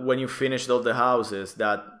when you finished all the houses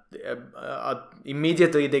that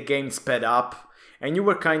immediately the game sped up and you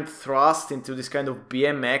were kind of thrust into this kind of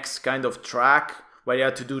BMX kind of track where you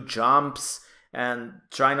had to do jumps and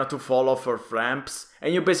try not to fall off of ramps,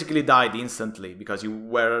 and you basically died instantly because you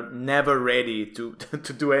were never ready to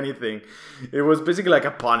do anything. It was basically like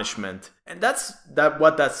a punishment. And that's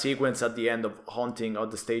what that sequence at the end of Haunting, or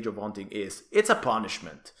the stage of Haunting, is. It's a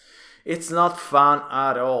punishment. It's not fun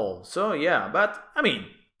at all. So yeah, but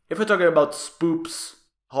if we're talking about spoops,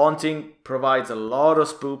 Haunting provides a lot of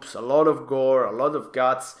spoops, a lot of gore, a lot of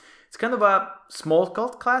guts. It's kind of a small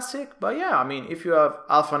cult classic, but yeah, if you have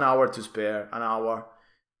half an hour to spare, an hour,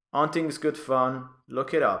 Haunting is good fun.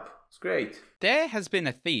 Look it up. It's great. There has been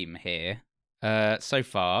a theme here so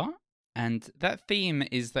far, and that theme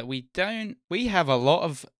is that we have a lot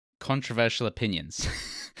of controversial opinions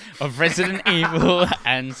of Resident Evil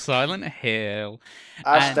and Silent Hill.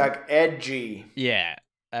 Hashtag edgy. Yeah,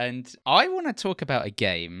 and I want to talk about a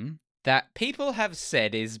game that people have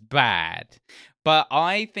said is bad, but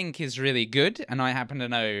I think is really good, and I happen to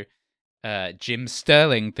know Jim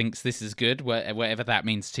Sterling thinks this is good, whatever that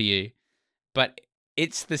means to you. But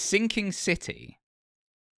it's The Sinking City.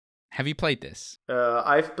 Have you played this?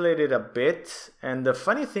 I've played it a bit, and the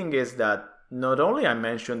funny thing is that not only I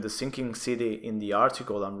mentioned The Sinking City in the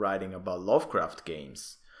article I'm writing about Lovecraft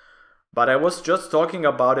games, but I was just talking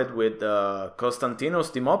about it with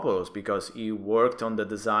Konstantinos Dimopoulos because he worked on the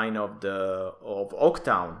design of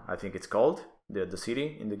Oaktown, I think it's called, the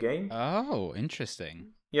city in the game. Oh,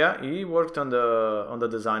 interesting. Yeah, he worked on the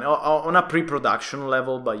design on a pre-production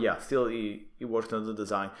level, but yeah, still he worked on the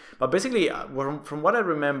design. But basically, from what I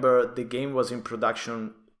remember, the game was in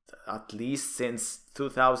production at least since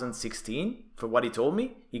 2016. For what he told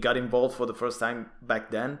me, he got involved for the first time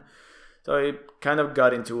back then. So it kind of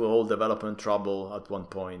got into a whole development trouble at one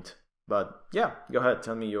point. But yeah, go ahead.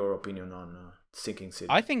 Tell me your opinion on Sinking City.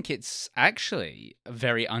 I think it's actually a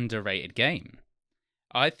very underrated game.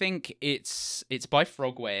 I think it's by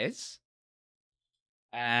Frogwares,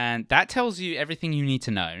 and that tells you everything you need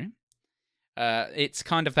to know. It's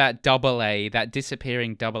kind of that AA, that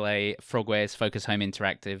disappearing AA Frogwares Focus Home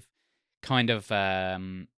Interactive kind of a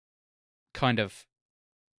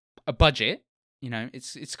budget. You know,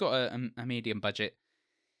 it's got a medium budget.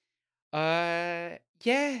 Yeah,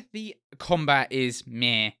 the combat is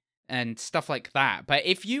meh and stuff like that. But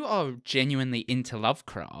if you are genuinely into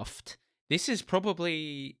Lovecraft, this is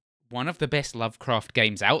probably one of the best Lovecraft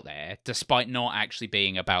games out there, despite not actually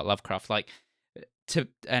being about Lovecraft. Like,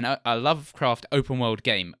 a Lovecraft open world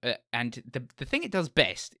game, and the thing it does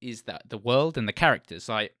best is that the world and the characters.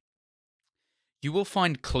 Like, you will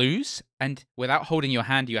find clues, and without holding your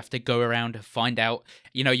hand, you have to go around and find out.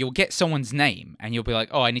 You know, you'll get someone's name, and you'll be like,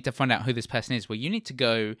 "Oh, I need to find out who this person is." Well, you need to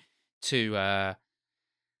go to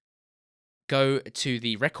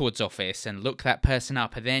the records office and look that person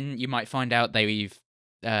up, and then you might find out they've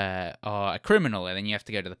are a criminal, and then you have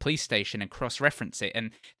to go to the police station and cross-reference it.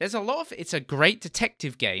 And there's a lot of it's a great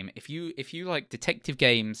detective game. If you like detective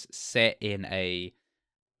games set in a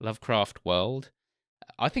Lovecraft world,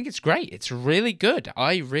 I think it's great. It's really good.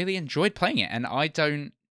 I really enjoyed playing it, and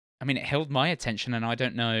it held my attention, and I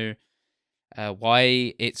don't know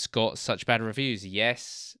why it's got such bad reviews.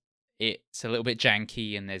 Yes, it's a little bit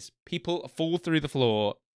janky, and there's people fall through the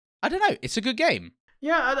floor. I don't know. It's a good game.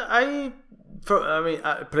 Yeah, I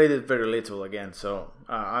played it very little again, so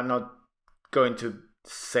I'm not going to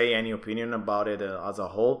say any opinion about it as a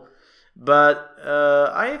whole. But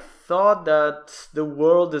I thought that the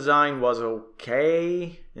world design was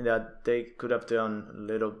okay, that they could have done a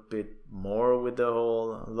little bit more with the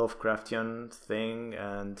whole Lovecraftian thing,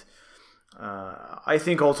 and I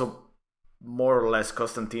think also more or less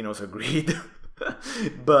Konstantinos agreed.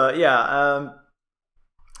 But yeah,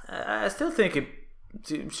 I still think it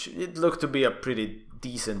looked to be a pretty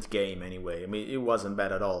decent game anyway. I mean, it wasn't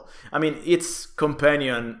bad at all. I mean, its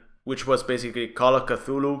companion, which was basically Call of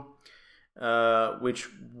Cthulhu, which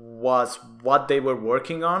was what they were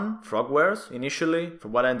working on, Frogwares, initially,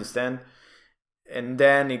 from what I understand. And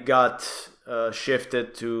then it got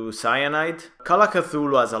shifted to Cyanide. Call of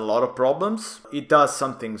Cthulhu has a lot of problems. It does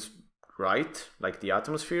some things right, like the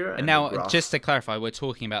atmosphere. And now, just to clarify, we're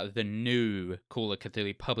talking about the new Call of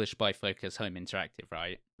Cthulhu published by Focus Home Interactive,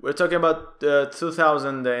 right? We're talking about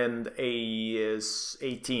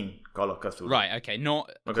 2018 Call of Cthulhu. Right, okay.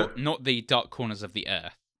 Not the Dark Corners of the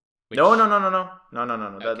Earth. No.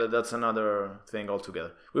 Okay. That's another thing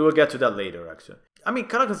altogether. We will get to that later, actually. I mean,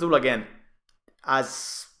 Call of Cthulhu, again,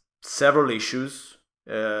 has several issues.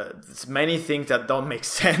 There's many things that don't make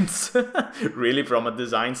sense, really, from a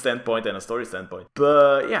design standpoint and a story standpoint.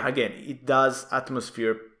 But yeah, again, it does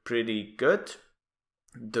atmosphere pretty good.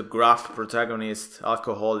 The gruff protagonist,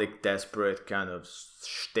 alcoholic, desperate kind of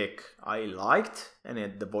shtick I liked.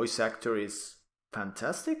 And the voice actor is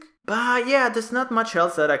fantastic. But yeah, there's not much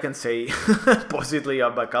else that I can say positively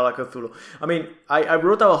about Call of Cthulhu. I mean, I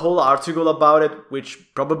wrote a whole article about it,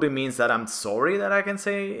 which probably means that I'm sorry that I can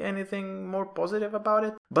say anything more positive about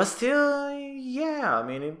it. But still, yeah, I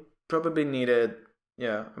mean, it probably needed,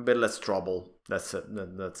 a bit less trouble. Let's say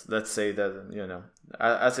that, let's say that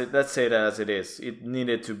as it is. It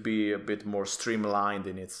needed to be a bit more streamlined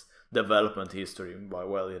in its development history.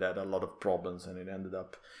 Well, it had a lot of problems, and it ended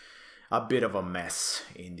up a bit of a mess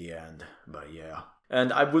in the end, but yeah.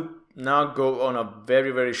 And I would now go on a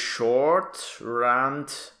very, very short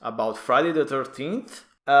rant about Friday the 13th.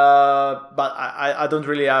 But I don't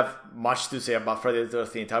really have much to say about Friday the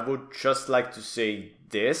 13th. I would just like to say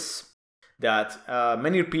this, that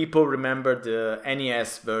many people remember the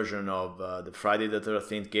NES version of the Friday the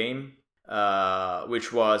 13th game,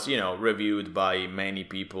 which was, reviewed by many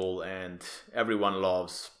people, and everyone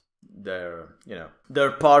loves their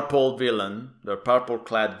purple villain, their purple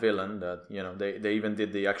clad villain that, they even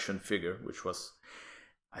did the action figure, which was,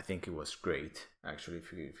 I think it was great. Actually,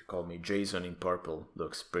 if you call me Jason in purple,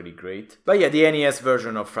 looks pretty great. But yeah, the NES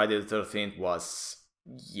version of Friday the 13th was,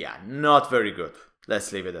 not very good.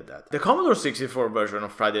 Let's leave it at that. The Commodore 64 version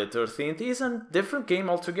of Friday the 13th is a different game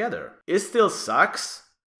altogether. It still sucks,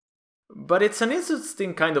 but it's an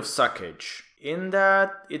interesting kind of suckage, in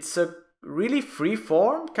that it's a really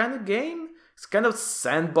free-form kind of game. It's kind of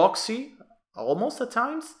sandboxy, almost at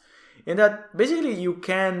times, in that basically you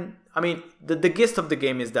can... I mean, the gist of the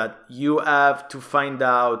game is that you have to find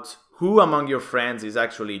out who among your friends is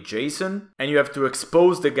actually Jason, and you have to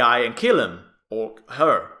expose the guy and kill him, or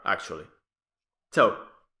her, actually. So,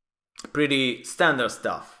 pretty standard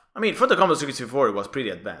stuff. I mean, for the Commodore 64, it was pretty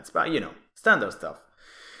advanced, but standard stuff.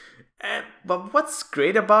 But what's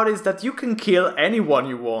great about it is that you can kill anyone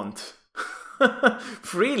you want.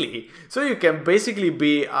 Freely. So you can basically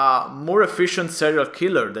be a more efficient serial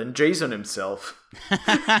killer than Jason himself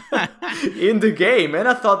in the game. And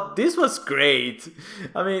I thought this was great.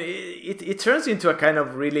 I mean, it turns into a kind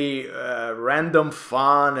of really random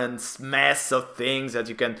fun and mess of things that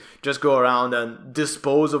you can just go around and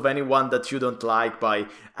dispose of anyone that you don't like by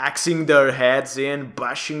axing their heads in,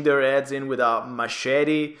 bashing their heads in with a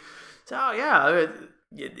machete. So yeah,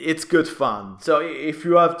 it's good fun. So if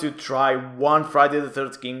you have to try one Friday the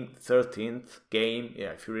 13th game,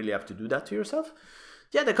 if you really have to do that to yourself,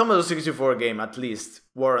 the Commodore 64 game at least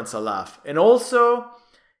warrants a laugh. And also,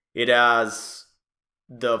 it has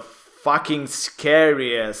the fucking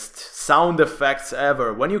scariest sound effects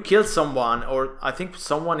ever. When you kill someone, or I think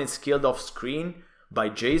someone is killed off screen by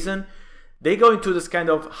Jason, they go into this kind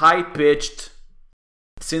of high-pitched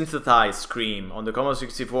synthesized scream on the Commodore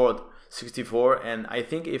 64, and I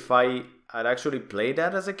think if I had actually played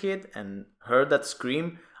that as a kid and heard that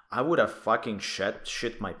scream, I would have fucking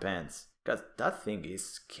shit my pants, because that thing is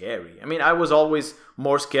scary. I mean, I was always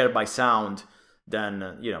more scared by sound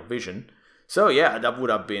than vision, so yeah, that would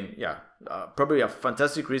have been probably a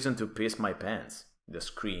fantastic reason to piss my pants, the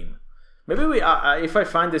scream. Maybe if I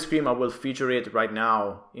find the scream, I will feature it right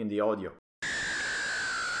now in the audio.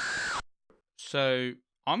 So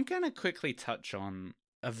I'm gonna quickly touch on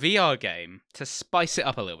a VR game to spice it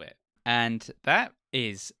up a little bit, and that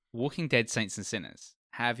is Walking Dead Saints and Sinners.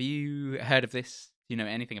 Have you heard of this? Do you know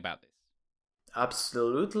anything about this?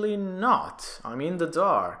 Absolutely not. I'm in the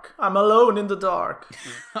dark. I'm alone in the dark.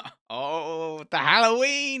 Oh, the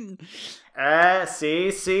Halloween!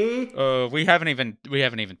 See. We haven't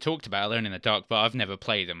even talked about Alone in the Dark, but I've never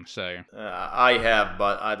played them, so. I have,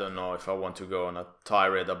 but I don't know if I want to go on a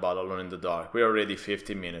tirade about Alone in the Dark. We're already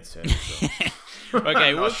 50 minutes in. So.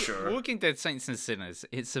 Okay, Sure. Walking Dead Saints and Sinners.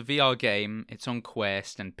 It's a VR game. It's on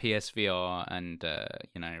Quest and PSVR and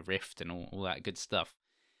Rift and all that good stuff.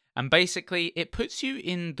 And basically, it puts you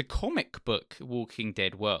in the comic book Walking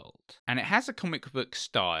Dead world. And it has a comic book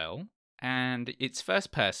style, and it's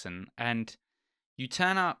first person, and you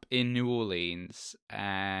turn up in New Orleans,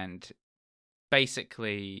 and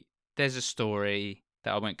basically, there's a story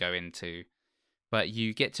that I won't go into, but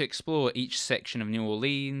you get to explore each section of New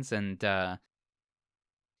Orleans, and,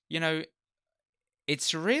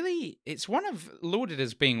 it's lauded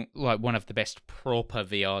as being like one of the best proper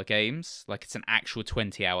VR games. Like, it's an actual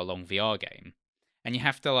 20-hour long VR game, and you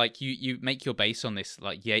have to you make your base on this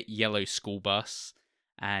yellow school bus,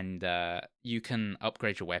 and you can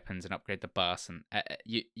upgrade your weapons and upgrade the bus, and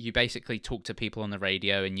you basically talk to people on the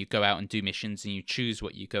radio, and you go out and do missions, and you choose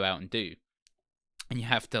what you go out and do, and you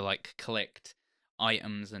have to collect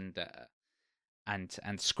items and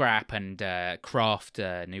scrap and craft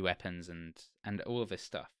new weapons and all of this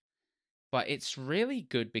stuff. But it's really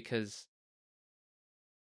good because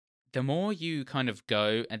the more you kind of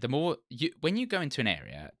go, and the more when you go into an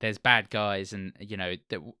area, there's bad guys, and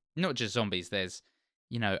not just zombies. There's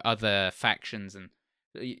other factions, and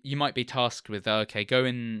you might be tasked with go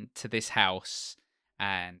into this house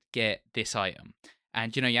and get this item,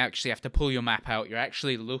 and you actually have to pull your map out. You're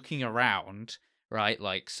actually looking around, right?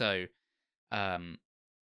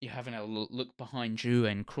 You're having a look behind you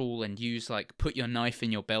and crawl and use put your knife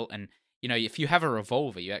in your belt, and if you have a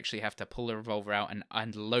revolver, you actually have to pull the revolver out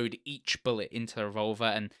and load each bullet into the revolver.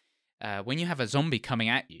 And when you have a zombie coming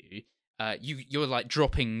at you, you're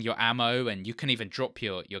dropping your ammo, and you can even drop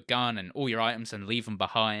your gun and all your items and leave them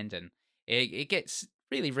behind, and it gets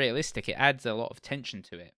really realistic. It adds a lot of tension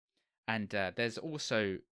to it, and there's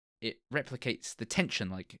also, it replicates the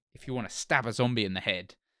tension. If you want to stab a zombie in the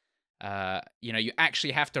head, you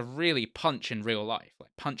actually have to really punch in real life,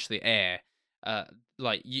 punch the air.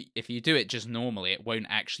 If you do it just normally, it won't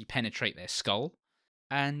actually penetrate their skull.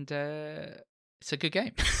 And it's a good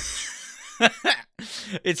game.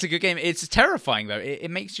 It's a good game. It's terrifying though. It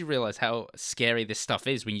makes you realize how scary this stuff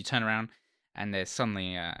is when you turn around and there's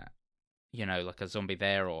suddenly, a zombie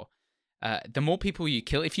there. Or the more people you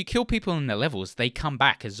kill, if you kill people in the levels, they come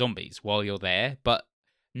back as zombies while you're there, but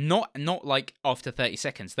not after 30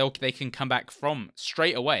 seconds. They can come back from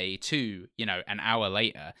straight away to an hour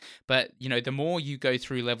later. But the more you go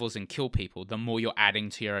through levels and kill people, the more you're adding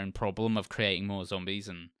to your own problem of creating more zombies.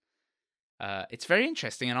 And it's very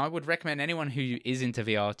interesting, and I would recommend anyone who is into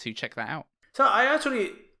VR to check that out. So I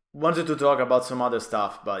actually wanted to talk about some other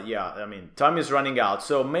stuff, but time is running out,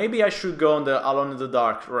 so maybe I should go on the Alone in the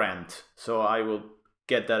Dark rant. So I will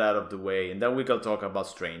get that out of the way, and then we can talk about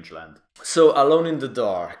Strangeland. So, Alone in the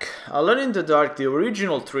Dark. Alone in the Dark, the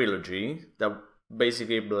original trilogy that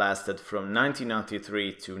basically lasted from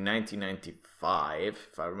 1993 to 1995,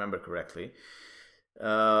 if I remember correctly,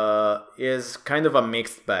 is kind of a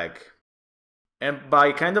mixed bag. And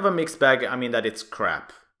by kind of a mixed bag, I mean that it's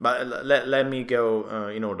crap. But let me go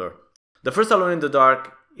in order. The first Alone in the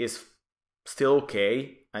Dark is still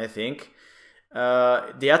okay, I think.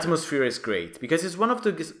 The atmosphere is great because it's one of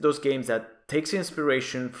those games that takes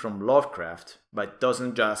inspiration from Lovecraft, but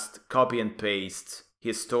doesn't just copy and paste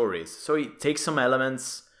his stories. So he takes some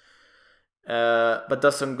elements, but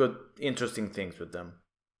does some good, interesting things with them.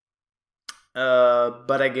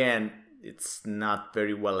 But again, it's not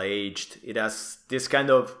very well aged. It has this kind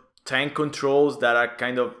of tank controls that are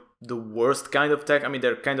kind of the worst kind of tech. I mean,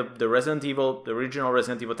 they're kind of the original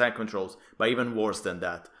Resident Evil tank controls, but even worse than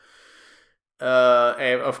that.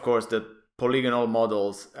 And of course, the polygonal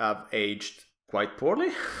models have aged quite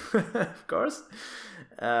poorly, of course.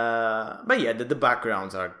 But yeah, the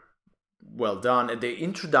backgrounds are well done. And the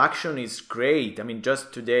introduction is great. I mean,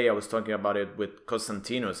 just today I was talking about it with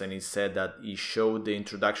Konstantinos, and he said that he showed the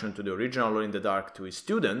introduction to the original Alone in the Dark to his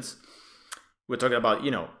students. We're talking about,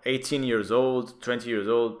 18 years old, 20 years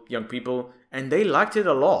old, young people, and they liked it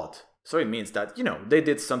a lot. So it means that, they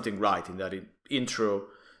did something right in that intro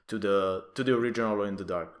to the original Alone in the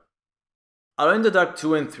Dark. Alone in the Dark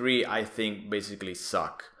 2 and 3, I think, basically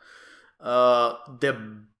suck. They're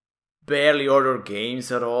barely order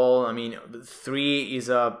games at all. I mean, 3 is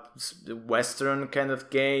a Western kind of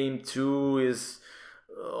game. 2 is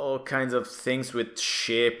all kinds of things with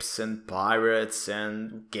ships and pirates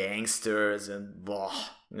and gangsters and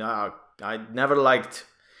no, I never liked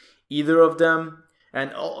either of them.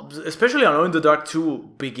 And especially Alone in the Dark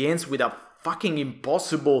 2 begins with a fucking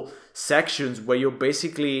impossible sections where you're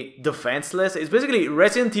basically defenseless. It's basically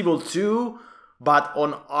Resident Evil 2 but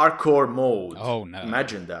on hardcore mode. Oh no.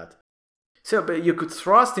 Imagine that. So, but you could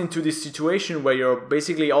thrust into this situation where you're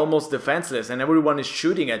basically almost defenseless and everyone is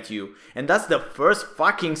shooting at you. And that's the first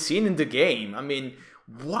fucking scene in the game. I mean,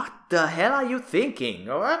 what the hell are you thinking?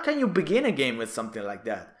 Or how can you begin a game with something like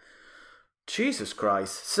that? Jesus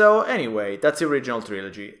Christ. So, anyway, that's the original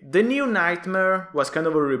trilogy. The New Nightmare was kind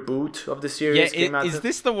of a reboot of the series. Yeah, is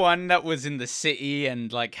this the one that was in the city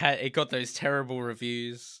and it got those terrible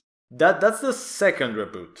reviews? That's the second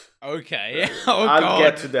reboot. Okay. I'll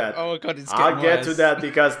get to that. Oh god, it's getting I'll get to that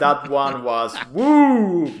because that one was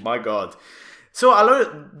woo, my god.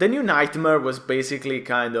 So the New Nightmare was basically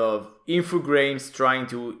kind of Infogrames trying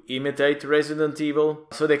to imitate Resident Evil.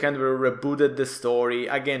 So they kind of rebooted the story,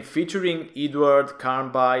 again featuring Edward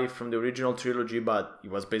Carnby from the original trilogy, but he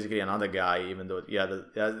was basically another guy, even though,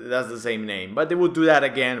 that's the same name. But they would do that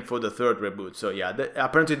again for the third reboot. So yeah,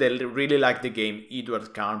 apparently they really like the game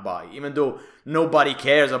Edward Carnby, even though nobody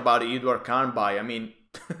cares about Edward Carnby. I mean,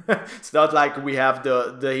 it's not like we have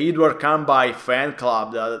the Edward Carnby fan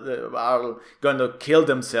club that are going to kill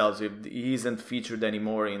themselves if he isn't featured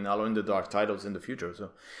anymore in Alone in the Dark titles in the future.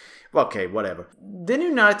 So, okay, whatever. The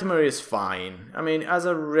New Nightmare is fine. I mean, as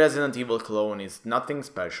a Resident Evil clone, it's nothing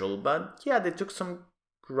special. But yeah, they took some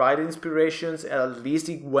right inspirations. At least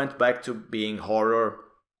it went back to being horror,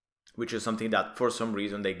 which is something that for some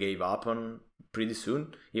reason they gave up on pretty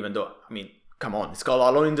soon. Even though, I mean, come on, it's called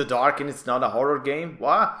Alone in the Dark and it's not a horror game?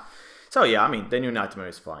 What? So yeah, I mean, the New Nightmare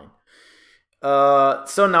is fine.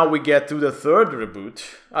 So now we get to the third reboot,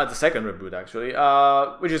 the second reboot actually,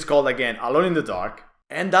 which is called again Alone in the Dark.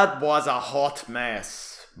 And that was a hot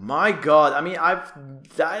mess. My god, I mean, I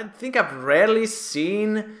think I've rarely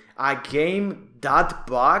seen a game that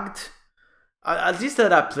bugged. At least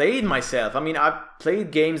that I played myself. I mean, I've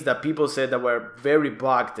played games that people said that were very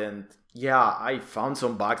bugged, and yeah, I found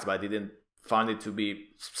some bugs, but I didn't find it to be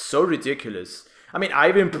so ridiculous. I mean, I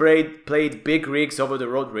even played Big Rigs Over the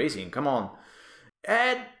Road Racing. Come on.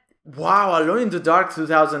 And wow, Alone in the Dark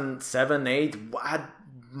 2007-8.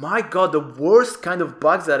 My god, the worst kind of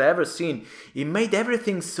bugs that I've ever seen. It made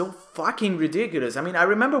everything so fucking ridiculous. I mean, I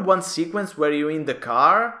remember one sequence where you're in the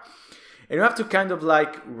car and you have to kind of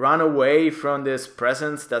like run away from this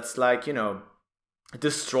presence that's like,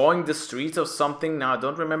 destroying the streets of something. Now, I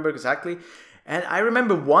don't remember exactly. And I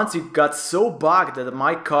remember once it got so bugged that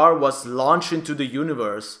my car was launched into the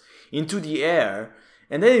universe, into the air,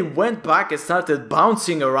 and then it went back and started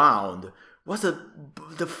bouncing around. It was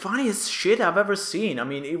the funniest shit I've ever seen. I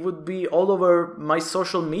mean, it would be all over my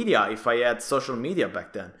social media if I had social media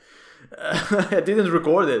back then. I didn't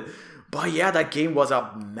record it. But yeah, that game was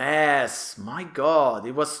a mess. My god,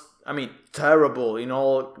 it was I mean, terrible in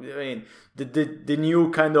all. I mean, the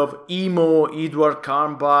new kind of emo Edward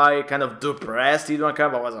Carnby, kind of depressed Edward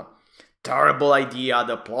Carnby was a terrible idea.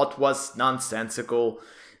 The plot was nonsensical.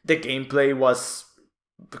 The gameplay was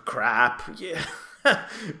crap. Yeah.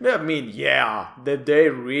 I mean, yeah, they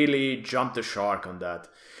really jumped the shark on that.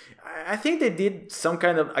 I think they did some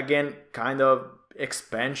kind of, again, kind of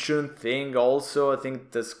expansion thing also. I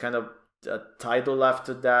think there's kind of a title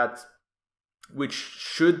after that, which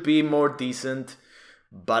should be more decent,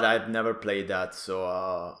 but I've never played that, so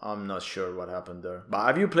I'm not sure what happened there. But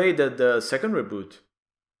have you played the second reboot?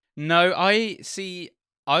 No, I see.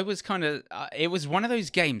 I was kind of. It was one of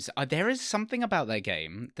those games. There is something about that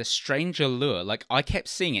game, the strange allure. Like, I kept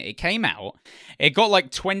seeing it. It came out. It got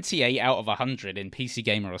like 28 out of 100 in PC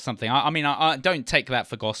Gamer or something. I mean, I don't take that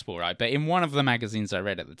for gospel, right? But in one of the magazines I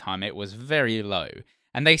read at the time, it was very low.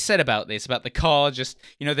 And they said about the car, just,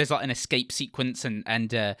 there's like an escape sequence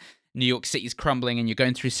and New York City's crumbling and you're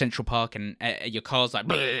going through Central Park and your car's like,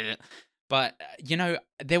 bleh. But,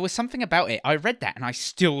 there was something about it. I read that and I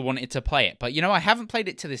still wanted to play it. But, I haven't played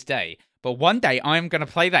it to this day. But one day I'm going to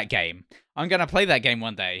play that game. I'm going to play that game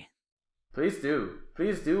one day. Please do.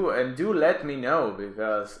 Please do. And do let me know,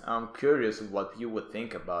 because I'm curious what you would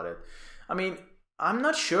think about it. I mean, I'm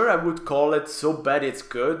not sure I would call it so bad it's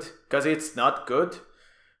good, because it's not good.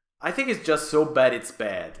 I think it's just so bad it's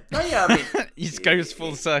bad. But yeah, I mean, it goes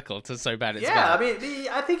full circle to so bad it's bad. Yeah, I mean,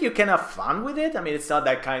 I think you can have fun with it. I mean, it's not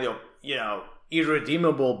that kind of,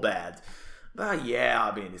 irredeemable bad. But yeah,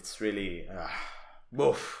 I mean, it's really,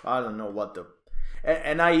 woof. I don't know what the...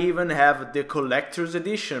 And I even have the collector's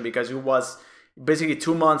edition, because it was basically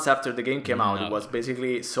 2 months after the game came out. It was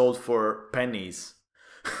basically sold for pennies.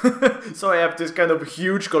 So I have this kind of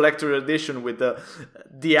huge collector edition with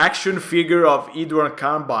the action figure of Edward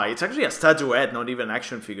Carnby. It's actually a statuette, not even an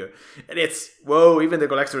action figure. And it's, whoa, even the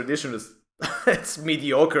collector edition is it's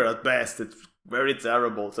mediocre at best. It's very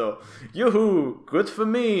terrible. So, yoo-hoo, good for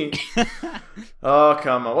me. Oh,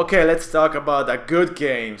 come on. Okay, let's talk about a good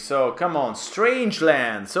game. So, come on,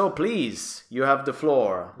 Strangeland. So, please, you have the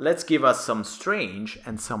floor. Let's give us some strange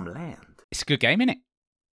and some land. It's a good game, isn't it?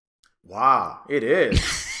 Wow, it is.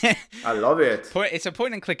 I love it. It's a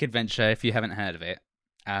point-and-click adventure, if you haven't heard of it.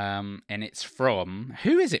 And it's from...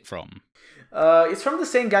 Who is it from? It's from the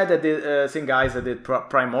same guys that did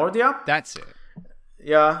Primordia. That's it.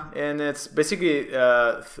 Yeah, and it's basically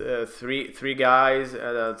three guys.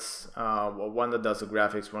 That's one that does the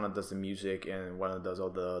graphics, one that does the music, and one that does all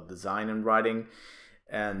the design and writing.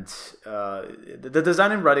 And the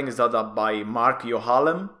design and writing is done by Mark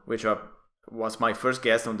Yohalem, which was my first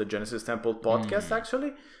guest on the Genesis Temple podcast,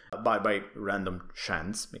 actually, by random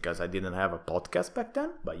chance, because I didn't have a podcast back then.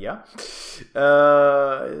 But yeah,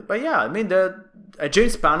 I mean,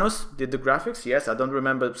 James Panos did the graphics. Yes, I don't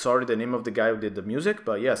remember. Sorry, the name of the guy who did the music,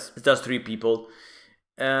 but yes, it's just 3 people.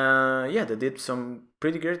 Yeah, they did some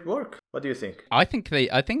pretty great work. What do you think? I think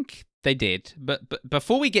they did. But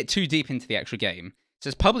before we get too deep into the actual game, so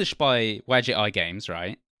it's published by Wadjet Eye Games,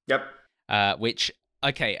 right? Yep. Which.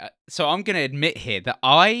 Okay, so I'm going to admit here that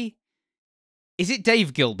is it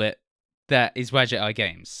Dave Gilbert that is Wadjet Eye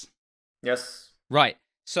Games? Yes. Right,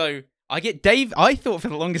 so I thought for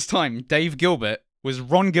the longest time Dave Gilbert was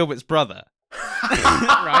Ron Gilbert's brother.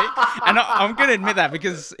 Right? And I'm going to admit that,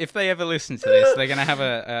 because if they ever listen to this, they're going to have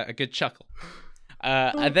a good chuckle.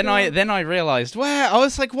 And then I realized, well, I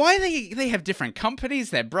was like, why they have different companies?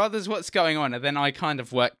 They're brothers. What's going on? And then I kind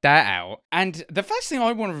of worked that out. And the first thing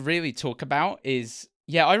I want to really talk about is,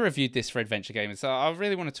 yeah, I reviewed this for Adventure Gamers, so I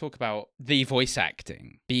really want to talk about the voice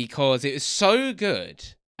acting, because it is so good.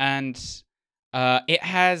 And it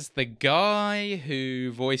has the guy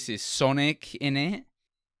who voices Sonic in it.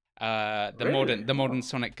 The modern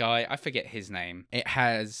Sonic guy. I forget his name. It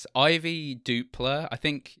has Ivy Dupler.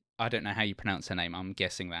 I don't know how you pronounce her name. I'm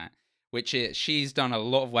guessing that. She's done a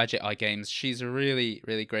lot of Wadjet Eye Games. She's a really,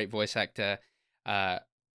 really great voice actor.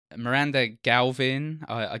 Miranda Galvin,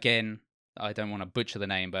 again, I don't want to butcher the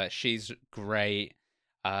name, but she's great.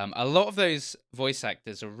 A lot of those voice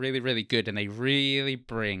actors are really, really good, and they really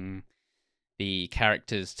bring the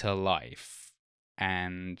characters to life.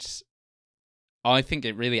 And I think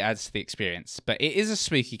it really adds to the experience. But it is a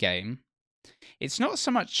spooky game. It's not so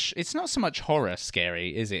much horror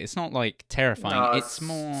scary, is it? It's not like terrifying. No, it's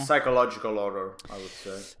more psychological horror, I would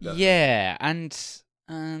say. Definitely. Yeah,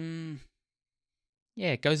 and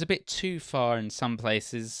it goes a bit too far in some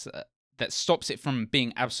places. That stops it from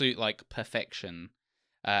being absolute like perfection.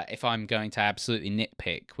 If I'm going to absolutely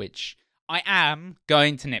nitpick, which I am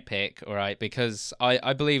going to nitpick, all right, because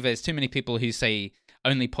I believe there's too many people who say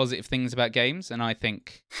only positive things about games, and I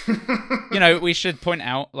think we should point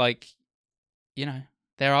out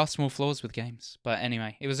there are small flaws with games. But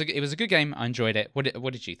anyway, it was a good game. I enjoyed it.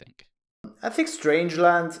 What did you think? I think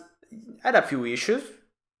Strangeland had a few issues.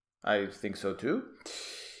 I think so too.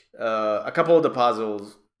 A couple of the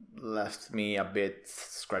puzzles left me a bit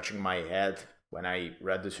scratching my head when I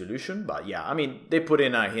read the solution. But yeah, I mean, they put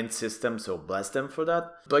in a hint system, so bless them for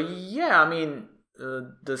that. But yeah, I mean,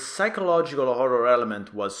 the psychological horror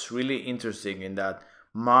element was really interesting in that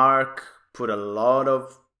Mark put a lot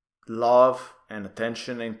of love and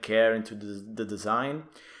attention and care into the design.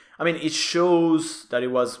 I mean, it shows that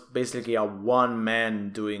it was basically a one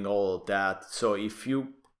man doing all of that. So if you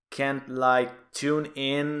can't tune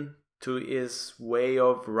in to his way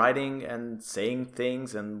of writing and saying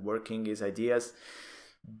things and working his ideas,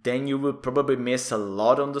 then you will probably miss a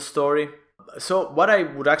lot on the story. So what I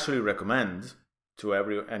would actually recommend to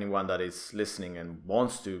anyone that is listening and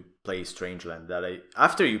wants to play Strangeland,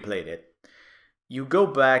 after you played it, you go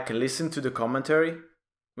back and listen to the commentary,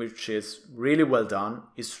 which is really well done.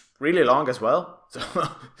 It's really long as well, so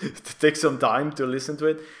it takes some time to listen to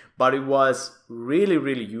it. But it was really,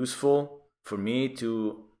 really useful for me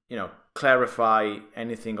to, clarify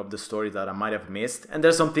anything of the story that I might have missed. And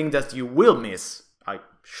there's something that you will miss. I'm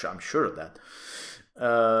sure of that.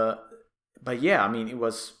 But yeah, I mean, it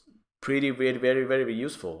was pretty, very, very, very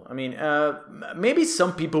useful. I mean, maybe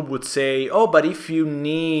some people would say, oh, but if you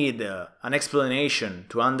need an explanation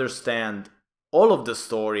to understand all of the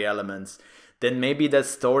story elements, then maybe that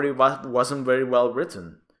story wasn't very well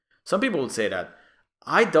written. Some people would say that.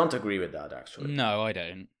 I don't agree with that, actually. No, I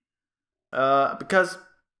don't. Because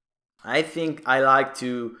I think I like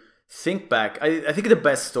to think back. I think the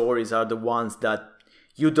best stories are the ones that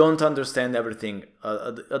you don't understand everything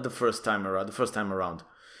at the first time around.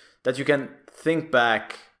 That you can think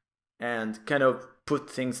back and kind of put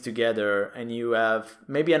things together, and you have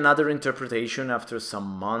maybe another interpretation after some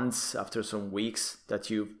months, after some weeks that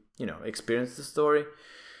you've experienced the story.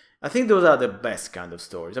 I think those are the best kind of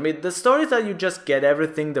stories. I mean, the stories that you just get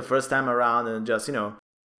everything the first time around and just,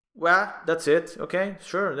 well, that's it. Okay,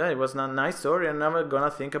 sure, it was a nice story. I'm never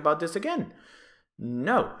gonna think about this again.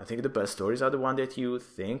 No, I think the best stories are the one that you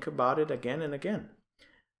think about it again and again.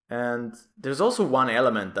 And there's also one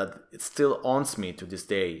element that it still haunts me to this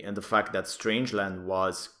day, and the fact that Strangeland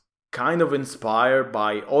was kind of inspired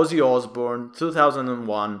by Ozzy Osbourne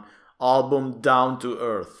 2001 album Down to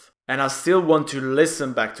Earth. And I still want to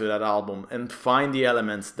listen back to that album and find the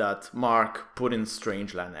elements that Mark put in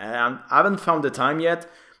Strangeland. And I haven't found the time yet,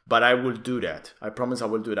 but I will do that. I promise I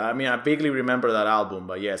will do that. I mean, I vaguely remember that album,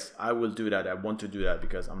 but yes, I will do that. I want to do that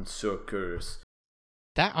because I'm so curious.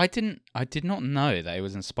 That I did not know that it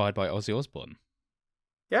was inspired by Ozzy Osbourne.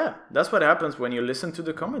 Yeah, that's what happens when you listen to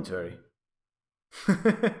the commentary.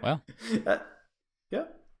 Well, yeah.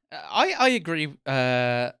 I agree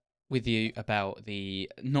with you about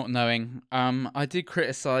the not knowing. I did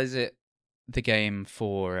criticize the game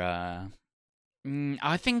for.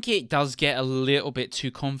 I think it does get a little bit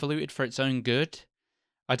too convoluted for its own good.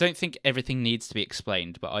 I don't think everything needs to be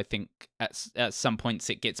explained, but I think at some points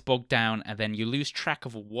it gets bogged down, and then you lose track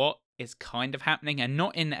of what is kind of happening, and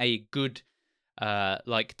not in a good,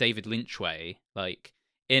 like David Lynch way. Like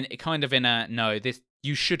this.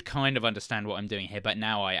 You should kind of understand what I'm doing here, but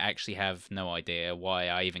now I actually have no idea why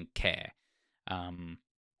I even care.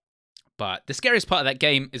 But the scariest part of that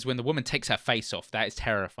game is when the woman takes her face off. That is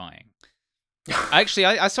terrifying.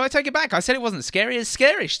 Actually, so I take it back. I said it wasn't scary. It's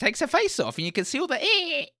scary. She takes her face off, and you can see all the.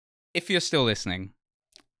 If you're still listening,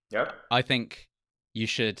 yep, I think you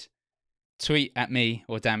should tweet at me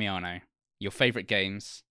or Damiano your favorite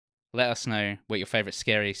games. Let us know what your favorite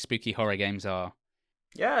scary, spooky horror games are.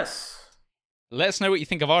 Yes. Let us know what you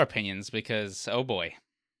think of our opinions, because oh boy,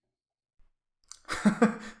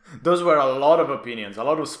 those were a lot of opinions, a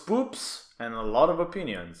lot of spoops, and a lot of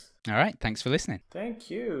opinions. All right, thanks for listening. Thank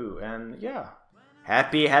you, and yeah,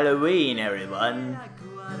 happy Halloween, everyone.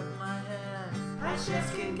 I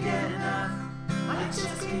just can't get enough. I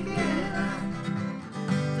just can't get enough.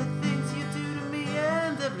 The things you do to me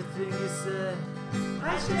and everything you say.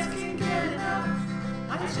 I just can't get enough.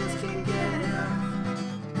 I just can't get enough.